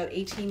 who was about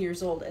 18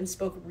 years old and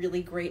spoke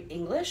really great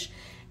English.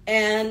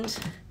 And,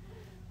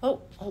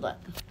 oh, hold on.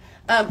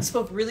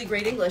 Spoke really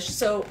great English.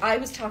 So I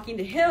was talking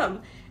to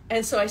him,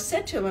 and so I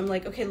said to him, I'm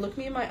like, okay, look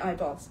me in my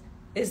eyeballs.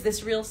 Is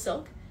this real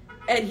silk?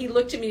 And he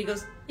looked at me and he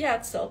goes, yeah,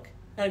 it's silk.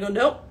 And I go,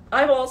 nope,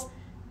 eyeballs.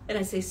 And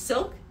I say,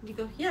 silk? And you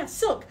go, yeah,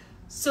 silk.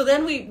 So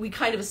then we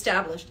kind of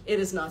established it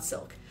is not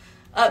silk.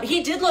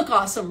 He did look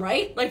awesome,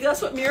 right? Like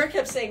that's what Mira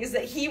kept saying, is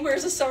that he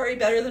wears a sari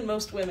better than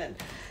most women.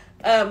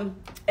 And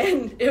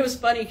it was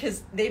funny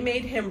because they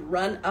made him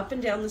run up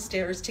and down the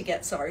stairs to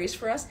get saris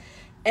for us.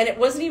 And it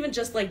wasn't even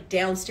just like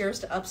downstairs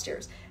to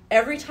upstairs.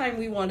 Every time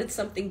we wanted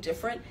something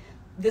different,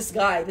 this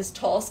guy, this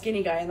tall,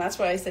 skinny guy, and that's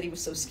why I said he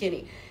was so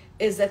skinny,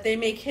 is that they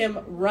make him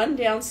run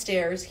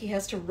downstairs. He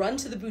has to run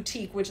to the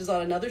boutique, which is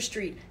on another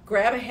street,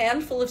 grab a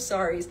handful of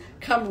saris,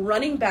 come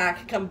running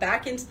back, come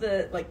back into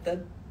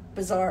the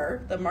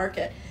bazaar, the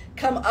market,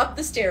 come up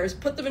the stairs,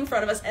 put them in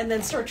front of us, and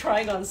then start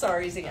trying on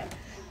saris again.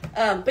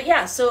 But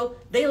yeah, so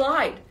they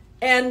lied.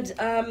 And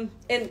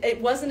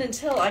it wasn't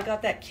until I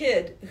got that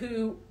kid,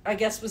 who I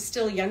guess was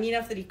still young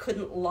enough that he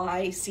couldn't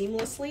lie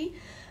seamlessly,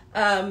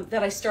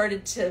 that I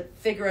started to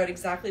figure out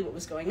exactly what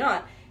was going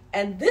on.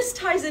 And this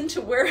ties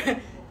into where,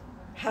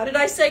 how did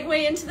I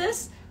segue into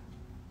this?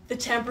 The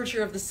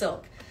temperature of the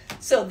silk.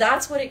 So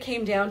that's what it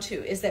came down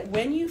to, is that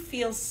when you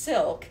feel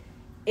silk,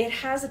 it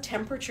has a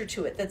temperature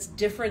to it that's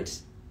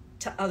different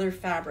to other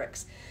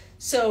fabrics.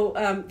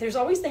 So there's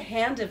always the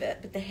hand of it,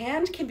 but the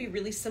hand can be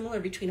really similar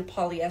between a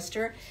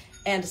polyester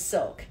and a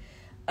silk,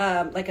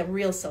 like a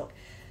real silk.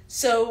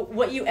 So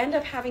what you end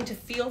up having to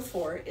feel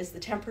for is the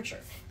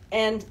temperature.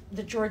 And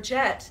the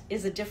Georgette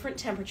is a different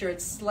temperature.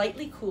 It's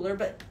slightly cooler,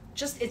 but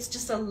it's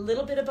just a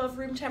little bit above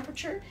room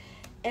temperature.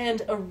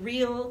 And a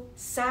real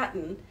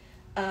satin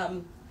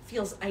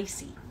feels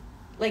icy.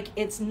 Like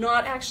it's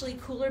not actually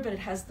cooler, but it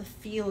has the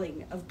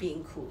feeling of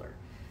being cooler.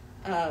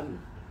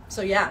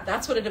 So yeah,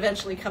 that's what it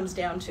eventually comes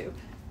down to.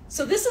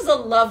 So this is a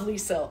lovely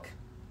silk.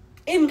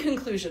 In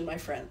conclusion, my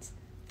friends,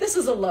 this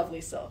is a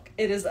lovely silk.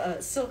 It is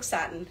a silk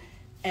satin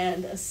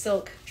and a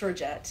silk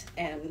Georgette,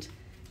 and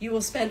you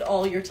will spend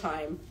all your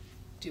time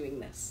doing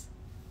this.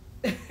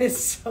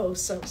 It's so,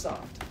 so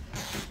soft.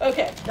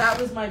 Okay, that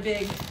was my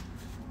big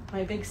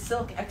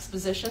silk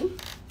exposition.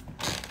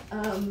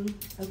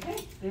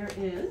 Okay, there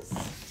is.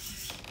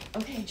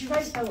 Okay, do you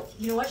guys,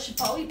 you know what?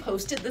 Shefali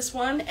posted this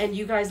one and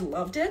you guys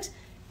loved it.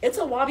 It's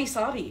a wabi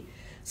sabi.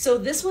 So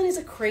this one is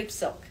a crepe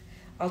silk.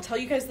 I'll tell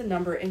you guys the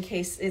number in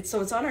case it's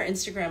on our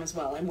Instagram as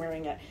well. I'm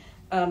wearing it.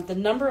 The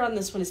number on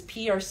this one is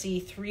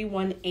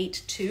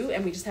PRC3182,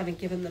 and we just haven't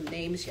given them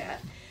names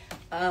yet.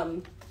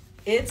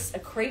 It's a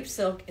crepe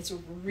silk. It's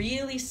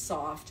really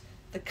soft.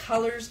 The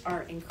colors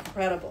are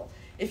incredible.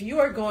 If you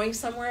are going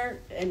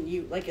somewhere and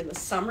you, like in the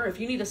summer, if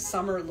you need a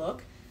summer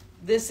look,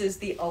 this is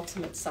the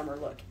ultimate summer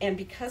look. And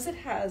because it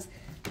has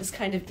this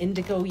kind of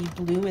indigo-y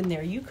blue in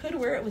there, you could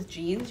wear it with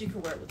jeans, you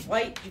could wear it with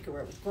white, you could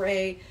wear it with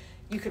gray,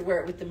 you could wear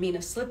it with the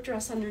Mina slip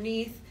dress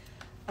underneath.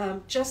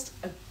 Just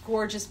a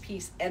gorgeous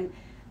piece. And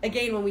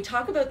again, when we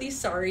talk about these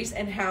saris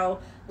and how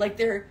like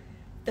the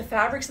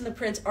fabrics and the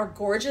prints are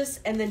gorgeous,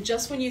 and then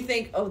just when you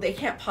think, oh, they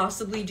can't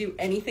possibly do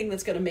anything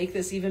that's going to make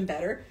this even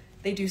better,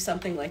 they do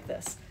something like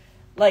this.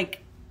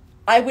 Like,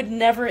 I would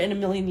never in a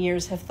million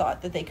years have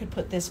thought that they could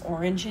put this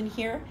orange in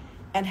here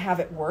and have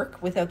it work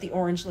without the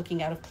orange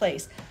looking out of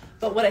place.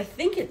 But what I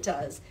think it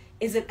does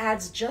is it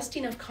adds just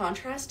enough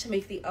contrast to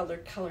make the other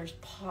colors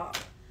pop.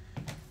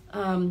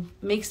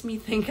 Makes me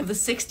think of the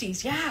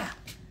 60s. Yeah,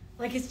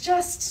 like it's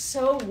just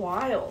so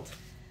wild,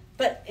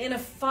 but in a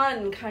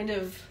fun kind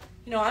of,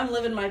 you know, I'm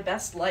living my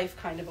best life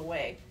kind of a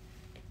way.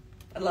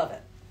 I love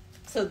it.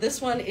 So this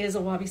one is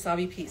a wabi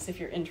sabi piece if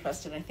you're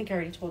interested. I think I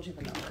already told you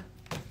the number.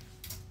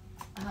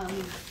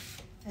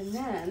 And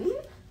then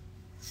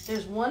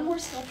there's one more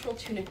sculptural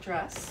tunic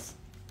dress,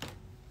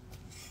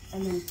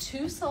 and then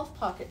 2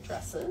 self-pocket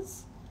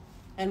dresses,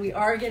 and we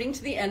are getting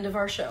to the end of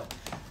our show.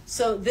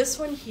 So this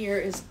one here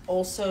is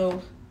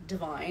also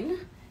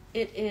divine.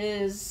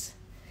 It's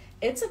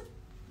a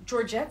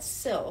Georgette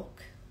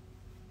silk.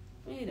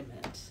 Wait a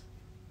minute.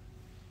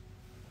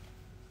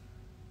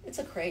 It's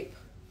a crepe.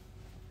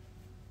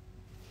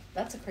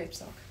 That's a crepe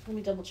silk. Let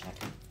me double check.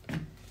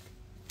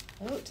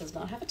 Oh, it does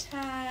not have a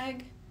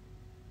tag.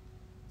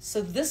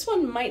 So this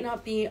one might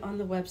not be on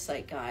the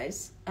website,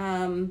 guys.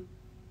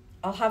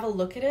 I'll have a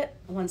look at it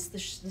once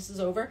this is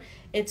over.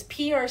 It's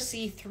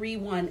PRC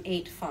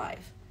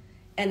 3185,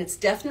 and it's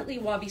definitely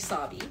wabi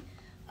sabi.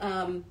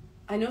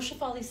 I know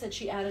Shafali said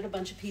she added a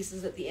bunch of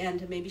pieces at the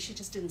end, and maybe she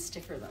just didn't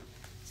sticker them.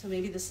 So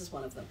maybe this is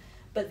one of them.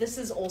 But this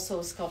is also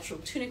a sculptural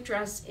tunic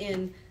dress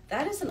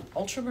that is an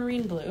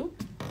ultramarine blue,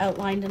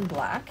 outlined in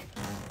black.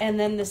 And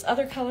then this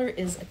other color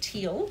is a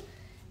teal.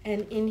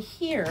 And in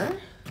here,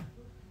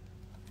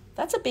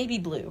 that's a baby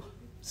blue.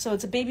 So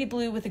it's a baby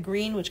blue with a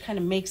green, which kind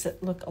of makes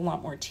it look a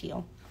lot more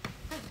teal.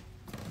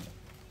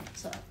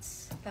 So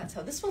that's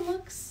how this one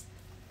looks.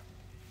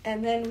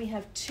 And then we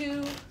have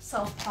 2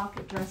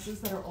 self-pocket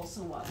dresses that are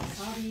also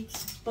wabi-sabi.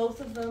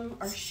 Both of them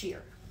are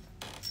sheer.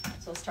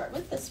 So I'll start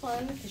with this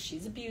one because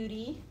she's a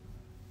beauty.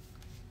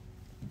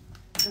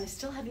 And I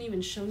still haven't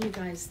even shown you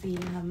guys the,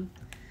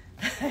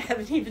 I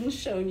haven't even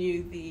shown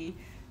you the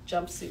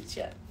jumpsuits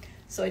yet.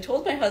 So I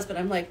told my husband,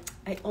 I'm like,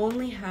 I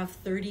only have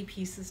 30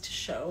 pieces to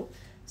show.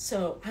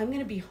 So I'm going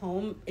to be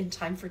home in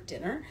time for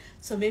dinner.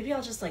 So maybe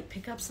I'll just like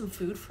pick up some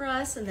food for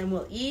us and then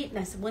we'll eat. And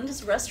I said, when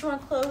does the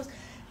restaurant close?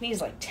 And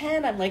he's like,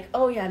 10. I'm like,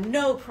 oh yeah,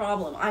 no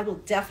problem. I will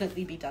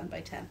definitely be done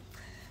by 10.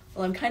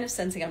 Well, I'm kind of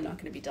sensing I'm not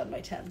going to be done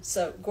by 10.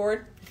 So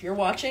Gord, if you're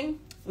watching,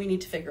 we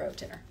need to figure out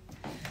dinner.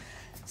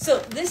 So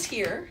this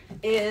here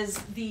is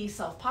the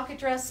self-pocket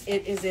dress.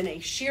 It is in a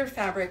sheer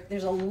fabric.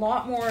 There's a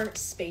lot more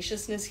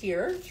spaciousness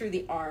here through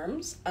the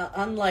arms,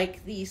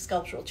 unlike the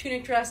sculptural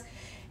tunic dress.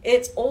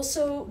 It's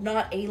also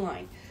not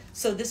A-line.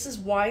 So this is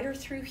wider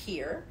through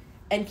here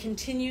and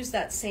continues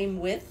that same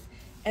width,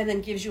 and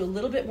then gives you a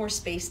little bit more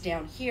space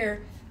down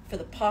here for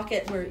the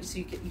pocket, so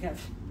you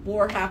have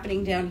more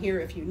happening down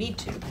here if you need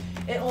to.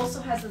 It also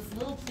has this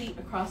little pleat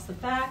across the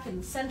back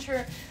and the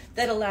center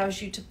that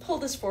allows you to pull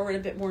this forward a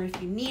bit more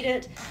if you need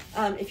it,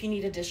 if you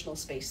need additional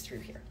space through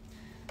here.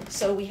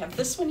 So we have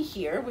this one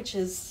here, which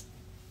is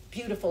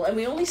beautiful. And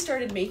we only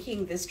started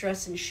making this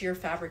dress in sheer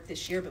fabric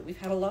this year, but we've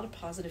had a lot of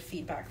positive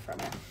feedback from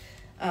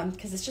it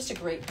because it's just a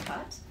great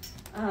cut.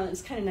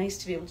 It's kind of nice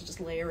to be able to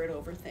just layer it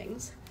over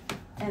things.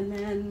 And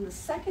then the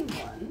second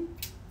one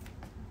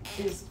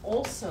is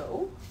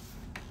also,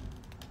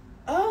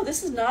 oh,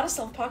 this is not a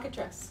self-pocket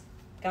dress.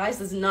 Guys,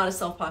 this is not a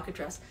self-pocket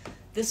dress.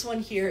 This one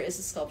here is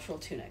a sculptural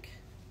tunic.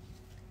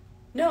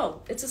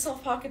 No, it's a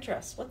self-pocket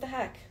dress. What the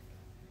heck?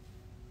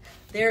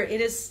 There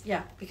it is.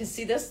 Yeah, because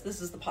see this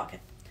is the pocket.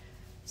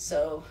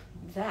 So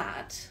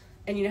that,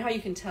 and you know how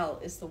you can tell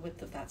is the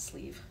width of that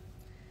sleeve.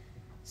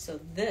 So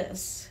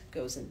this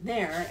goes in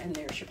there, and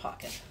there's your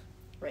pocket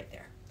right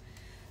there.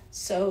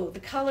 So the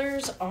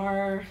colors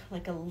are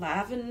like a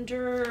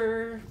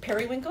lavender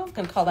periwinkle. I'm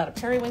gonna call that a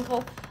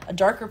periwinkle, a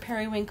darker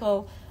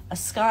periwinkle, a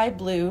sky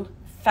blue,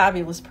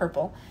 fabulous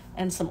purple,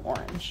 and some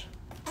orange.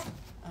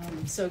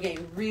 So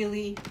again,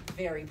 really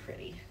very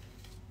pretty.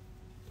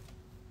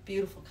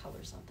 Beautiful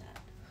colors on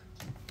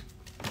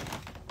that.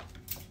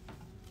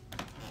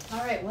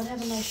 All right, what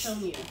haven't I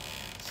shown you?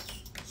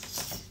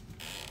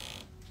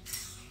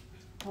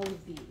 All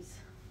of these.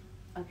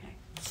 Okay.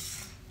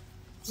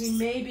 We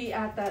may be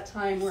at that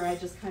time where I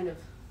just kind of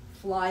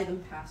fly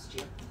them past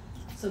you.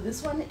 So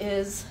this one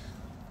is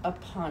a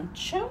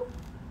poncho.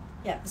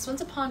 Yeah, this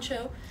one's a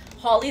poncho.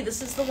 Holly,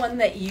 this is the one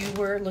that you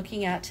were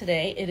looking at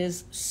today. It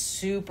is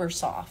super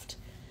soft.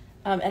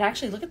 And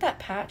actually, look at that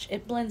patch.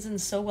 It blends in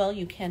so well,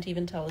 you can't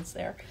even tell it's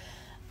there.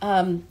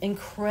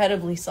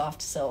 Incredibly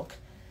soft silk.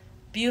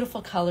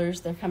 Beautiful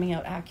colors. They're coming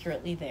out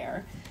accurately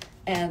there.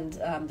 And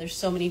there's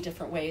so many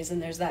different ways.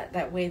 And there's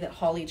that way that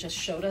Holly just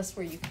showed us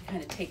where you can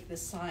kind of take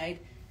this side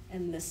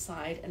and this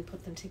side and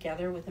put them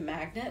together with a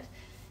magnet,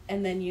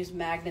 and then use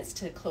magnets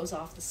to close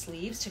off the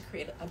sleeves to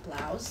create a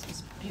blouse.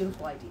 It's a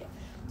beautiful idea.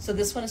 So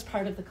this one is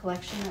part of the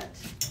collection that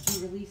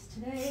we released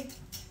today.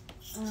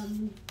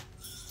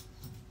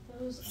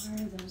 Those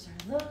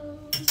are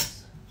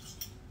those.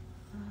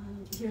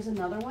 Here's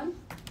another one.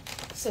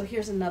 So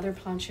here's another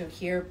poncho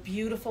here.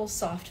 Beautiful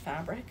soft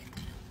fabric,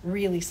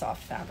 really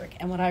soft fabric.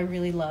 And what I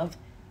really love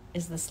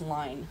is this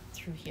line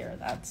through here.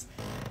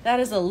 That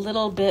is a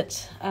little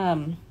bit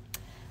of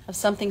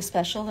something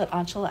special that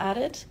Anchal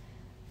added,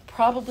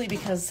 probably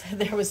because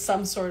there was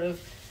some sort of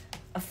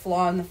a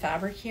flaw in the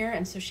fabric here,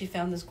 and so she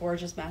found this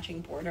gorgeous matching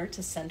border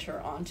to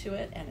center onto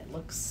it, and it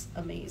looks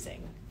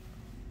amazing.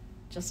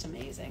 Just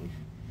amazing.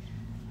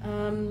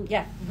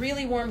 Yeah,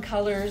 really warm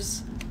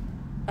colors.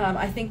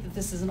 I think that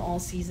this is an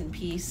all-season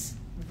piece,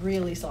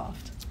 really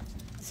soft.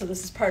 So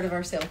this is part of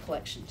our sale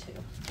collection too.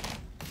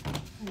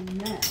 And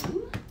then,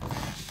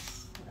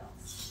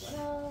 what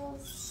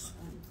else?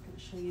 I'm going to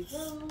show you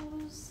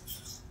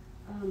those.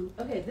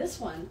 Okay, this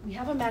one, we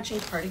have a matching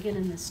cardigan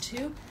in this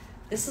too.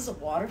 This is a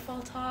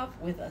waterfall top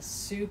with a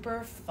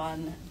super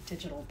fun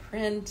digital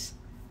print.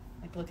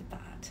 Like, look at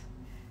that.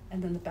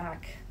 And then the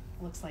back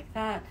looks like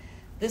that.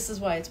 This is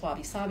why it's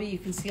wabi sabi. You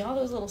can see all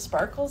those little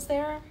sparkles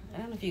there. I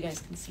don't know if you guys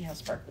can see how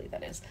sparkly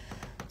that is.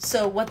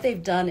 So what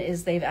they've done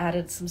is they've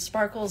added some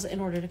sparkles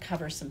in order to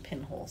cover some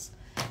pinholes.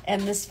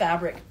 And this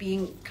fabric,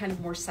 being kind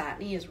of more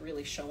satiny, is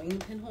really showing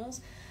the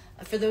pinholes.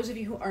 For those of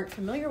you who aren't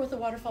familiar with the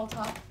waterfall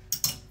top,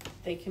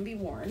 they can be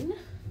worn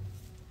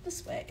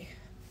this way.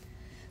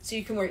 So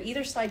you can wear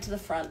either side to the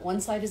front. One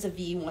side is a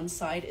V, one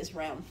side is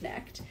round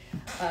necked.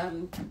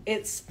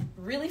 It's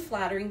really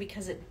flattering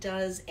because it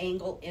does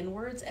angle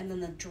inwards, and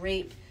then the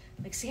drape,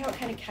 like, see how it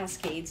kind of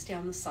cascades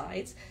down the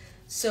sides?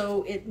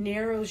 So it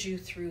narrows you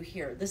through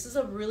here. This is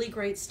a really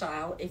great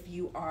style if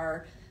you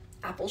are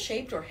apple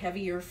shaped or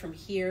heavier from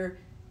here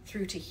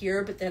through to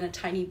here, but then a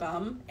tiny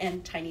bum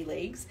and tiny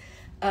legs.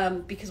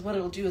 Because what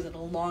it'll do is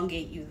it'll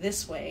elongate you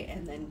this way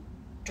and then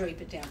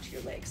drape it down to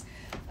your legs.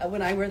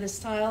 When I wear this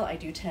style, I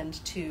do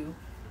tend to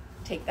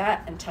take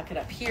that and tuck it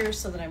up here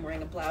so that I'm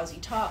wearing a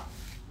blousey top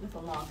with a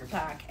longer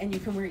back, and you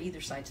can wear either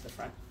side to the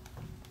front.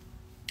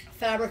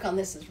 Fabric on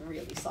this is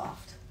really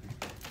soft.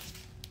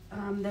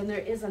 Then there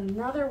is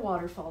another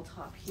waterfall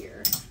top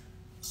here.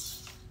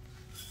 What's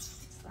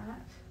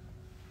that?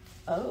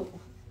 Oh,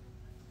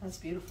 that's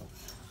beautiful.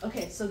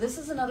 Okay, so this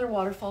is another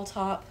waterfall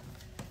top.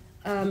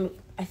 I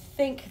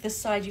think this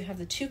side you have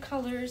the two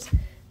colors.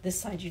 This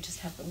side you just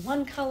have the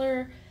one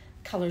color.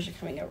 Colors are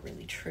coming out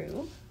really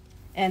true,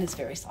 and it's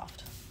very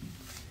soft.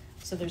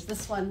 So there's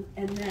this one,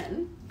 and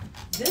then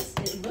this,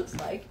 it looks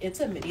like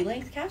it's a midi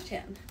length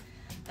caftan.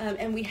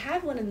 And we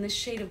had one in this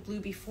shade of blue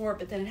before,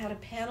 but then it had a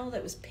panel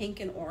that was pink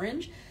and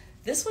orange.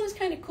 This one is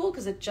kind of cool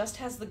because it just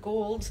has the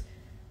gold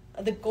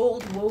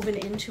woven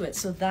into it.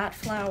 So that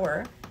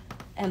flower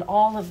and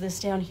all of this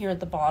down here at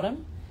the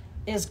bottom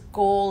is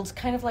gold,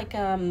 kind of like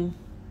a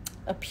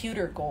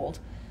pewter gold,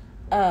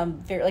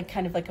 very like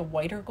kind of like a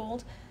whiter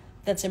gold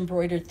that's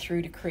embroidered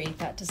through to create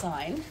that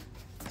design.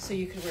 So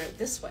you could wear it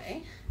this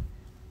way,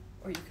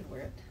 or you could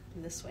wear it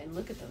this way. And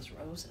look at those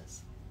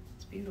roses.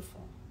 It's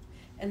beautiful.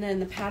 And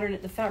then the pattern,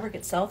 the fabric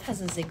itself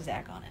has a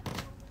zigzag on it.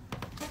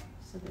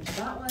 So there's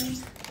that one.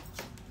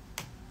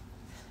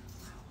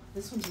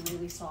 This one's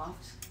really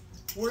soft.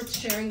 Worth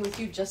sharing with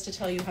you just to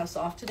tell you how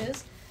soft it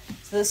is.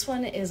 So this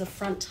one is a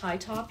front tie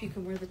top. You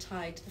can wear the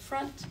tie to the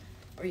front,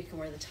 or you can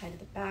wear the tie to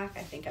the back.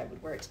 I think I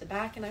would wear it to the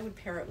back, and I would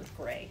pair it with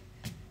gray.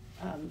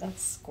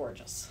 That's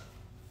gorgeous.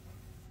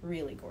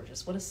 Really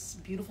gorgeous. What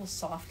a beautiful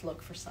soft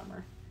look for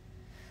summer.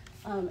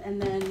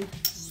 And then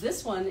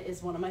this one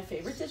is one of my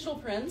favorite digital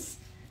prints.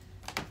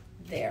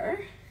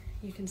 There,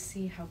 you can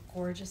see how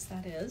gorgeous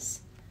that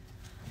is.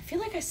 I feel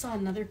like I saw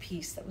another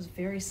piece that was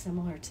very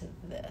similar to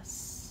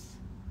this.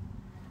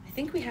 I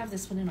think we have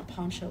this one in a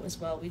poncho as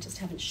well. We just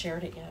haven't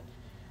shared it yet.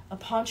 A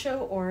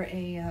poncho or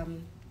a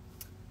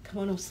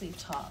kimono sleeve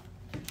top.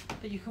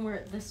 But you can wear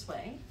it this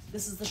way.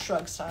 This is the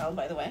shrug style,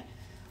 by the way.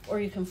 Or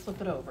you can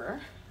flip it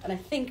over. And I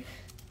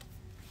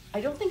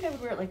don't think I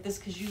would wear it like this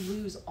because you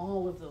lose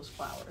all of those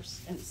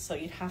flowers. And so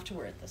you'd have to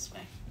wear it this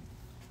way.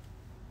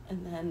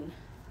 And then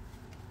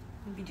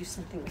maybe do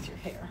something with your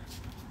hair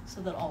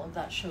so that all of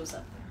that shows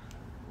up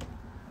there.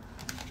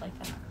 Like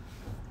that.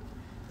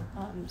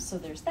 So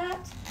there's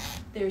that.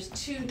 There's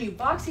two new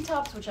boxy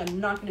tops, which I'm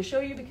not going to show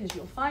you because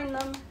you'll find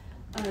them.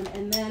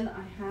 And then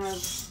I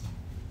have,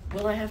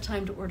 will I have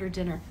time to order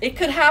dinner? It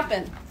could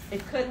happen.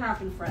 It could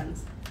happen,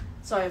 friends.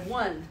 So I have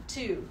 1,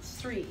 2,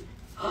 3.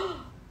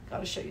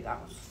 Gotta show you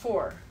that one.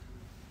 4.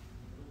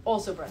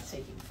 Also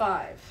breathtaking.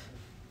 5.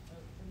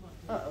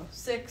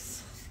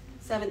 6,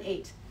 7,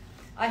 8.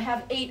 I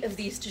have 8 of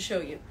these to show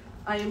you.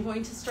 I am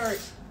going to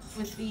start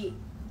with the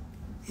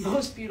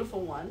most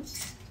beautiful one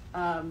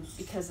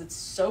because it's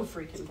so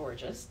freaking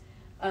gorgeous,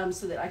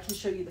 so that I can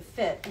show you the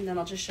fit, and then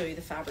I'll just show you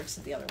the fabrics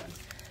of the other one.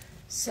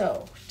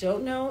 So,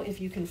 don't know if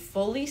you can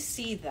fully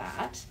see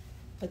that,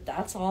 but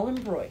that's all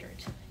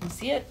embroidered. You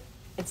see it?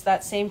 It's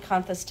that same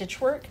kantha stitch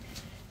work.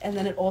 And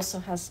then it also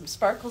has some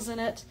sparkles in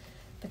it.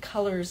 The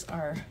colors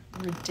are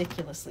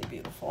ridiculously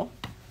beautiful.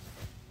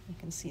 You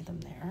can see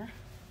them there.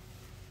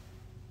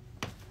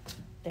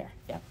 There,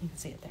 yeah, you can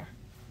see it there.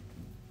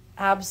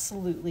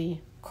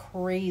 Absolutely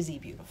crazy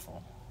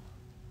beautiful.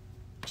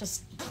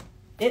 Just,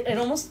 it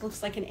almost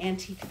looks like an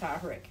antique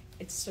fabric.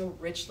 It's so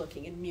rich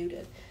looking and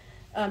muted.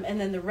 And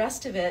then the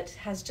rest of it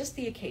has just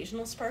the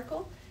occasional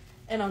sparkle.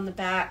 And on the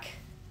back,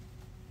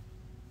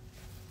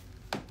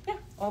 yeah,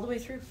 all the way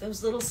through.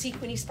 Those little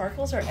sequiny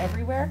sparkles are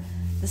everywhere.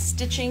 The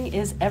stitching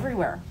is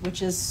everywhere,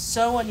 which is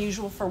so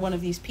unusual for one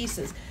of these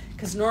pieces,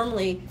 because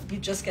normally you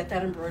just get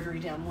that embroidery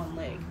down one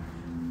leg.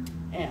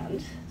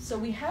 And so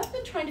we have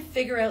been trying to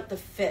figure out the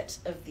fit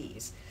of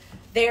these.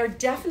 They are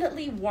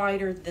definitely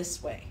wider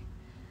this way,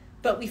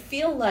 but we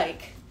feel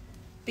like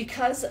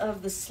because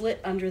of the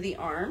slit under the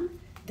arm,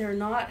 they're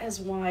not as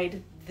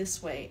wide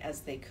this way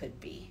as they could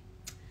be.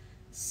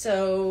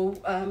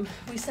 So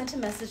we sent a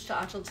message to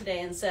Achel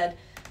today and said,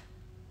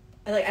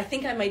 I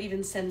think I might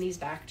even send these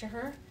back to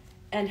her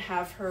and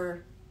have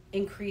her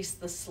increase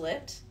the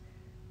slit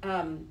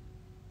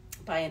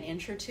by an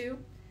inch or two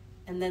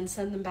and then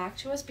send them back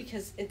to us,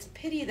 because it's a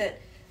pity that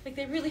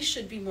they really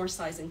should be more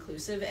size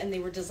inclusive, and they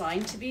were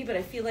designed to be, but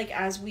I feel like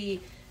as we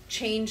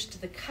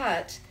changed the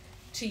cut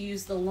to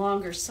use the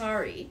longer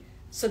sari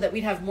so that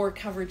we'd have more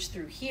coverage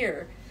through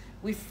here,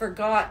 we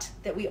forgot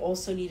that we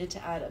also needed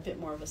to add a bit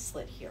more of a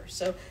slit here.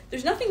 So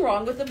there's nothing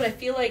wrong with it, but I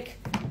feel like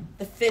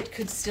the fit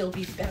could still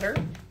be better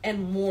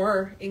and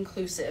more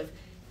inclusive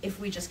if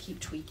we just keep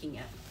tweaking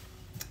it.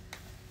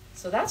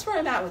 So that's where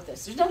I'm at with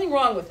this. There's nothing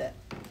wrong with it,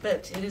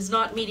 but it is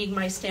not meeting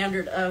my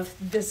standard of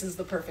this is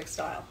the perfect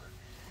style.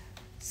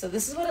 So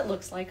this is what it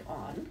looks like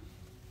on.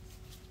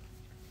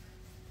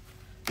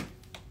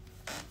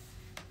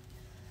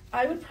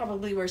 I would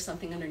probably wear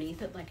something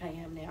underneath it like I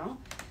am now.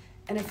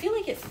 And I feel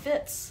like it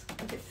fits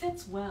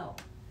well.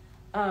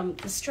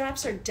 The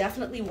straps are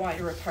definitely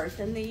wider apart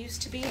than they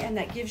used to be, and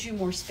that gives you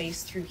more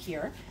space through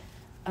here.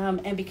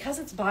 And because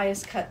it's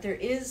bias cut,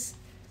 there's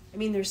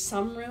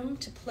some room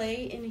to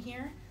play in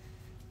here,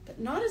 but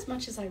not as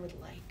much as I would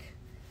like.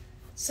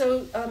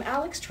 So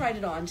Alex tried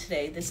it on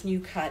today, this new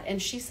cut, and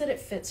she said it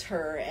fits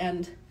her,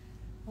 and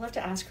I'll have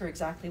to ask her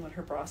exactly what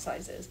her bra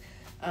size is,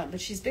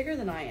 but she's bigger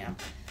than I am.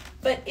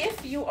 But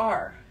if you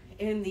are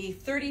in the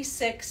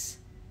 38C,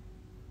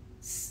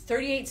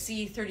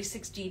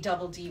 36D,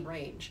 double D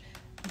range,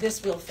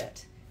 this will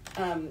fit.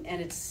 And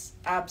it's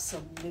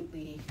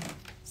absolutely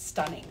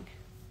stunning.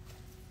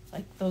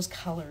 Like, those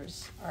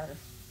colors are,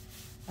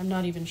 I'm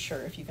not even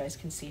sure if you guys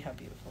can see how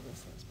beautiful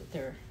this is, but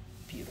they're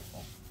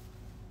beautiful.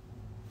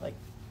 Like,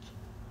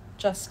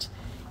 just,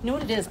 you know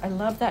what it is? I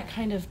love that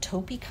kind of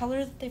taupey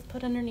color that they've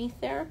put underneath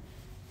there.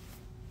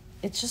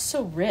 It's just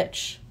so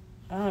rich.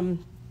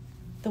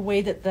 The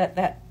way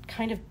that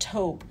kind of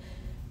taupe,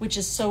 which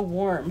is so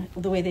warm,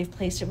 the way they've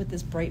placed it with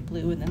this bright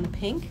blue and then the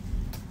pink,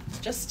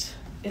 it's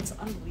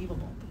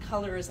unbelievable. The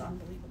color is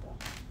unbelievable.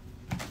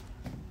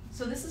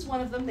 So this is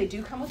one of them. They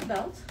do come with a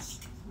belt.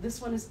 This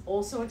one is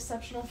also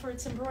exceptional for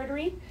its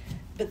embroidery,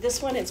 but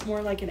this one, it's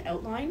more like an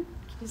outline.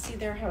 You can see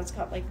there how it's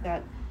got like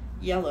that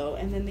yellow,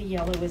 and then the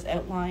yellow is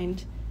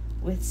outlined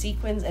with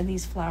sequins, and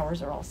these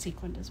flowers are all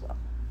sequined as well.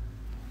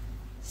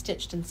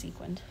 Stitched and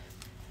sequined.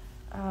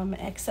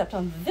 Except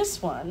on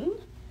this one,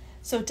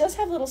 so it does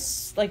have little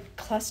like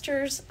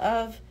clusters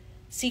of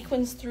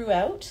sequins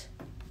throughout,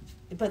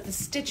 but the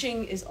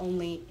stitching is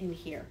only in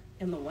here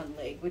in the one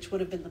leg, which would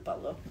have been the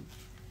butlow.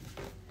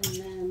 And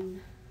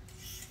then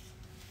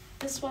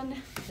this one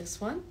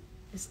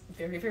is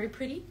very, very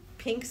pretty,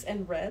 pinks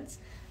and reds.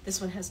 This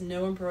one has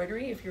no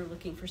embroidery if you're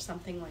looking for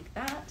something like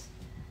that.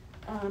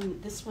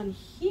 This one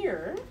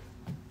here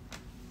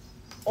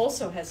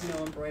also has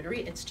no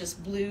embroidery. It's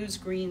just blues,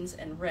 greens,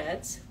 and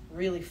reds.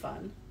 Really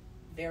fun.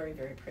 Very,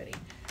 very pretty.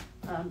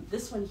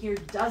 This one here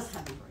does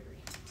have embroidery,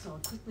 so I'll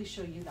quickly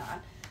show you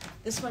that.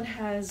 This one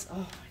has, oh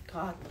my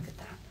God, look at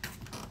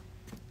that.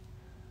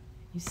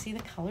 You see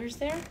the colors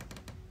there?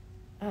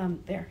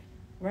 There,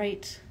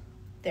 right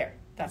there,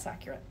 that's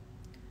accurate.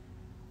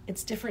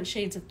 It's different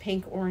shades of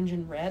pink, orange,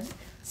 and red,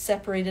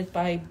 separated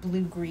by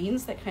blue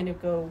greens that kind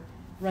of go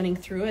running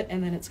through it,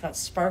 and then it's got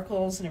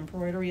sparkles and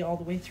embroidery all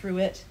the way through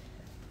it.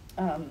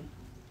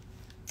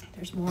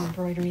 There's more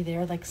embroidery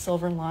there, like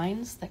silver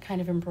lines that kind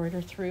of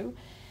embroider through.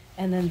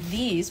 And then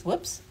these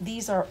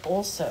are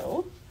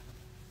also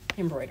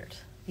embroidered.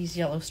 These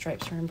yellow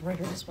stripes are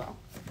embroidered as well.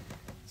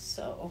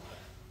 So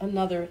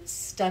another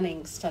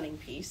stunning, stunning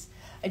piece.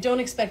 I don't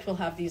expect we'll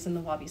have these in the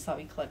Wabi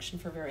Sabi collection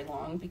for very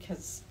long,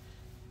 because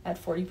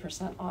at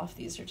 40% off,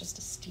 these are just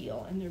a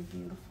steal, and they're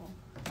beautiful.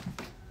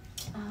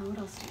 What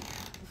else do we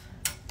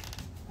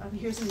have?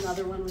 Here's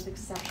another one with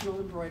exceptional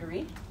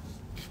embroidery.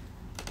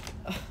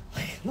 Oh,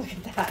 look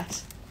at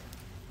that.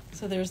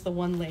 So there's the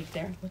one leg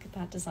there. Look at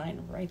that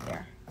design right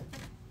there.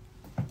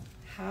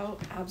 How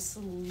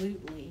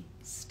absolutely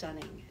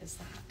stunning is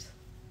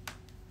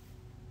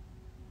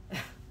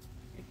that?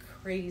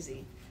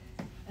 Crazy.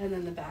 And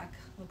then the back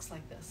looks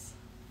like this.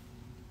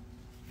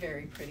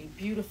 Very pretty.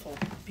 Beautiful,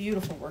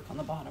 beautiful work on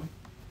the bottom.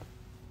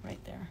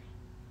 right there.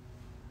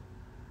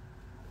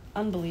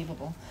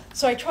 Unbelievable.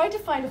 So I tried to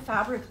find a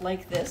fabric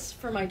like this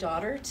for my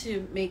daughter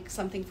to make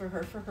something for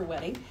her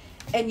wedding,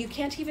 and you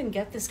can't even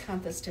get this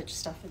kantha stitch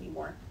stuff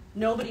anymore.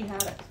 Nobody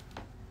had it,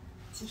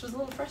 which was a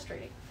little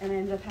frustrating, and I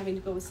ended up having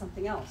to go with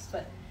something else.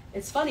 But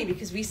it's funny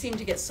because we seem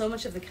to get so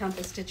much of the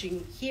kantha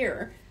stitching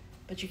here,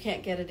 but you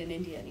can't get it in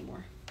India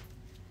anymore.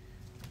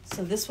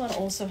 So this one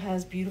also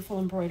has beautiful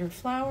embroidered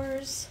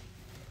flowers,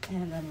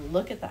 and then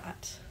look at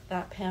that.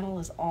 That panel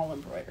is all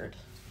embroidered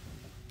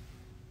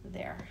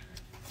there.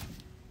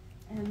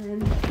 And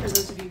then for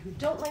those of you who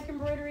don't like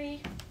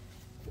embroidery,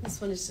 this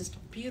one is just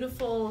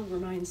beautiful. It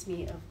reminds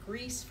me of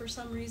Greece for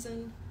some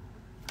reason.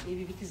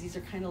 Maybe because these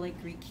are kind of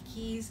like Greek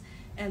keys,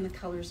 and the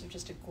colors are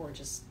just a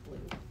gorgeous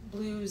blue.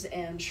 Blues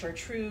and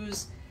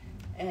chartreuse,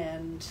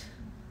 and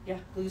yeah,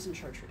 blues and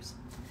chartreuse.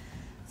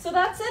 So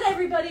that's it,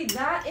 everybody.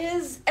 That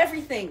is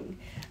everything.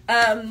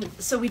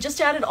 So we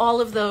just added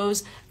all of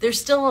those. There's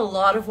still a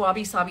lot of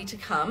wabi sabi to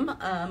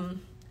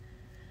come.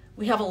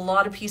 We have a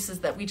lot of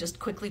pieces that we just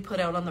quickly put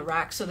out on the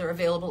rack, so they're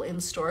available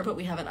in store, but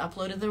we haven't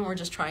uploaded them. We're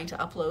just trying to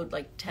upload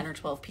like 10 or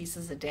 12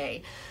 pieces a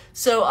day.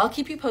 So I'll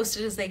keep you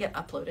posted as they get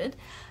uploaded.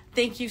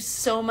 Thank you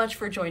so much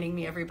for joining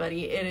me,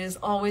 everybody. It is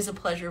always a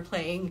pleasure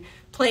playing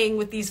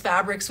with these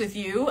fabrics with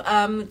you.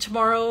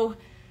 Tomorrow,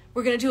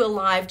 we're going to do a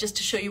live just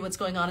to show you what's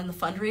going on in the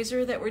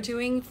fundraiser that we're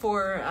doing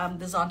for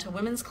the Zonta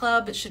Women's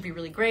Club. It should be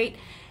really great.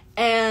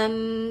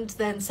 And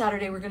then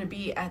Saturday, we're going to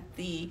be at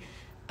the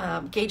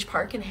Gage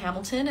Park in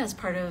Hamilton as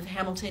part of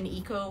Hamilton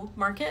Eco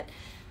Market.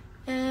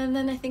 And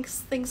then I think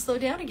things slow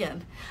down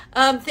again.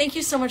 Thank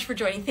you so much for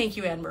joining. Thank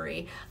you,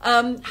 Anne-Marie.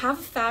 Have a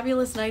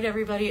fabulous night,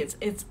 everybody.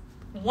 It's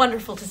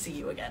wonderful to see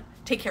you again.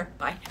 Take care.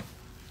 Bye.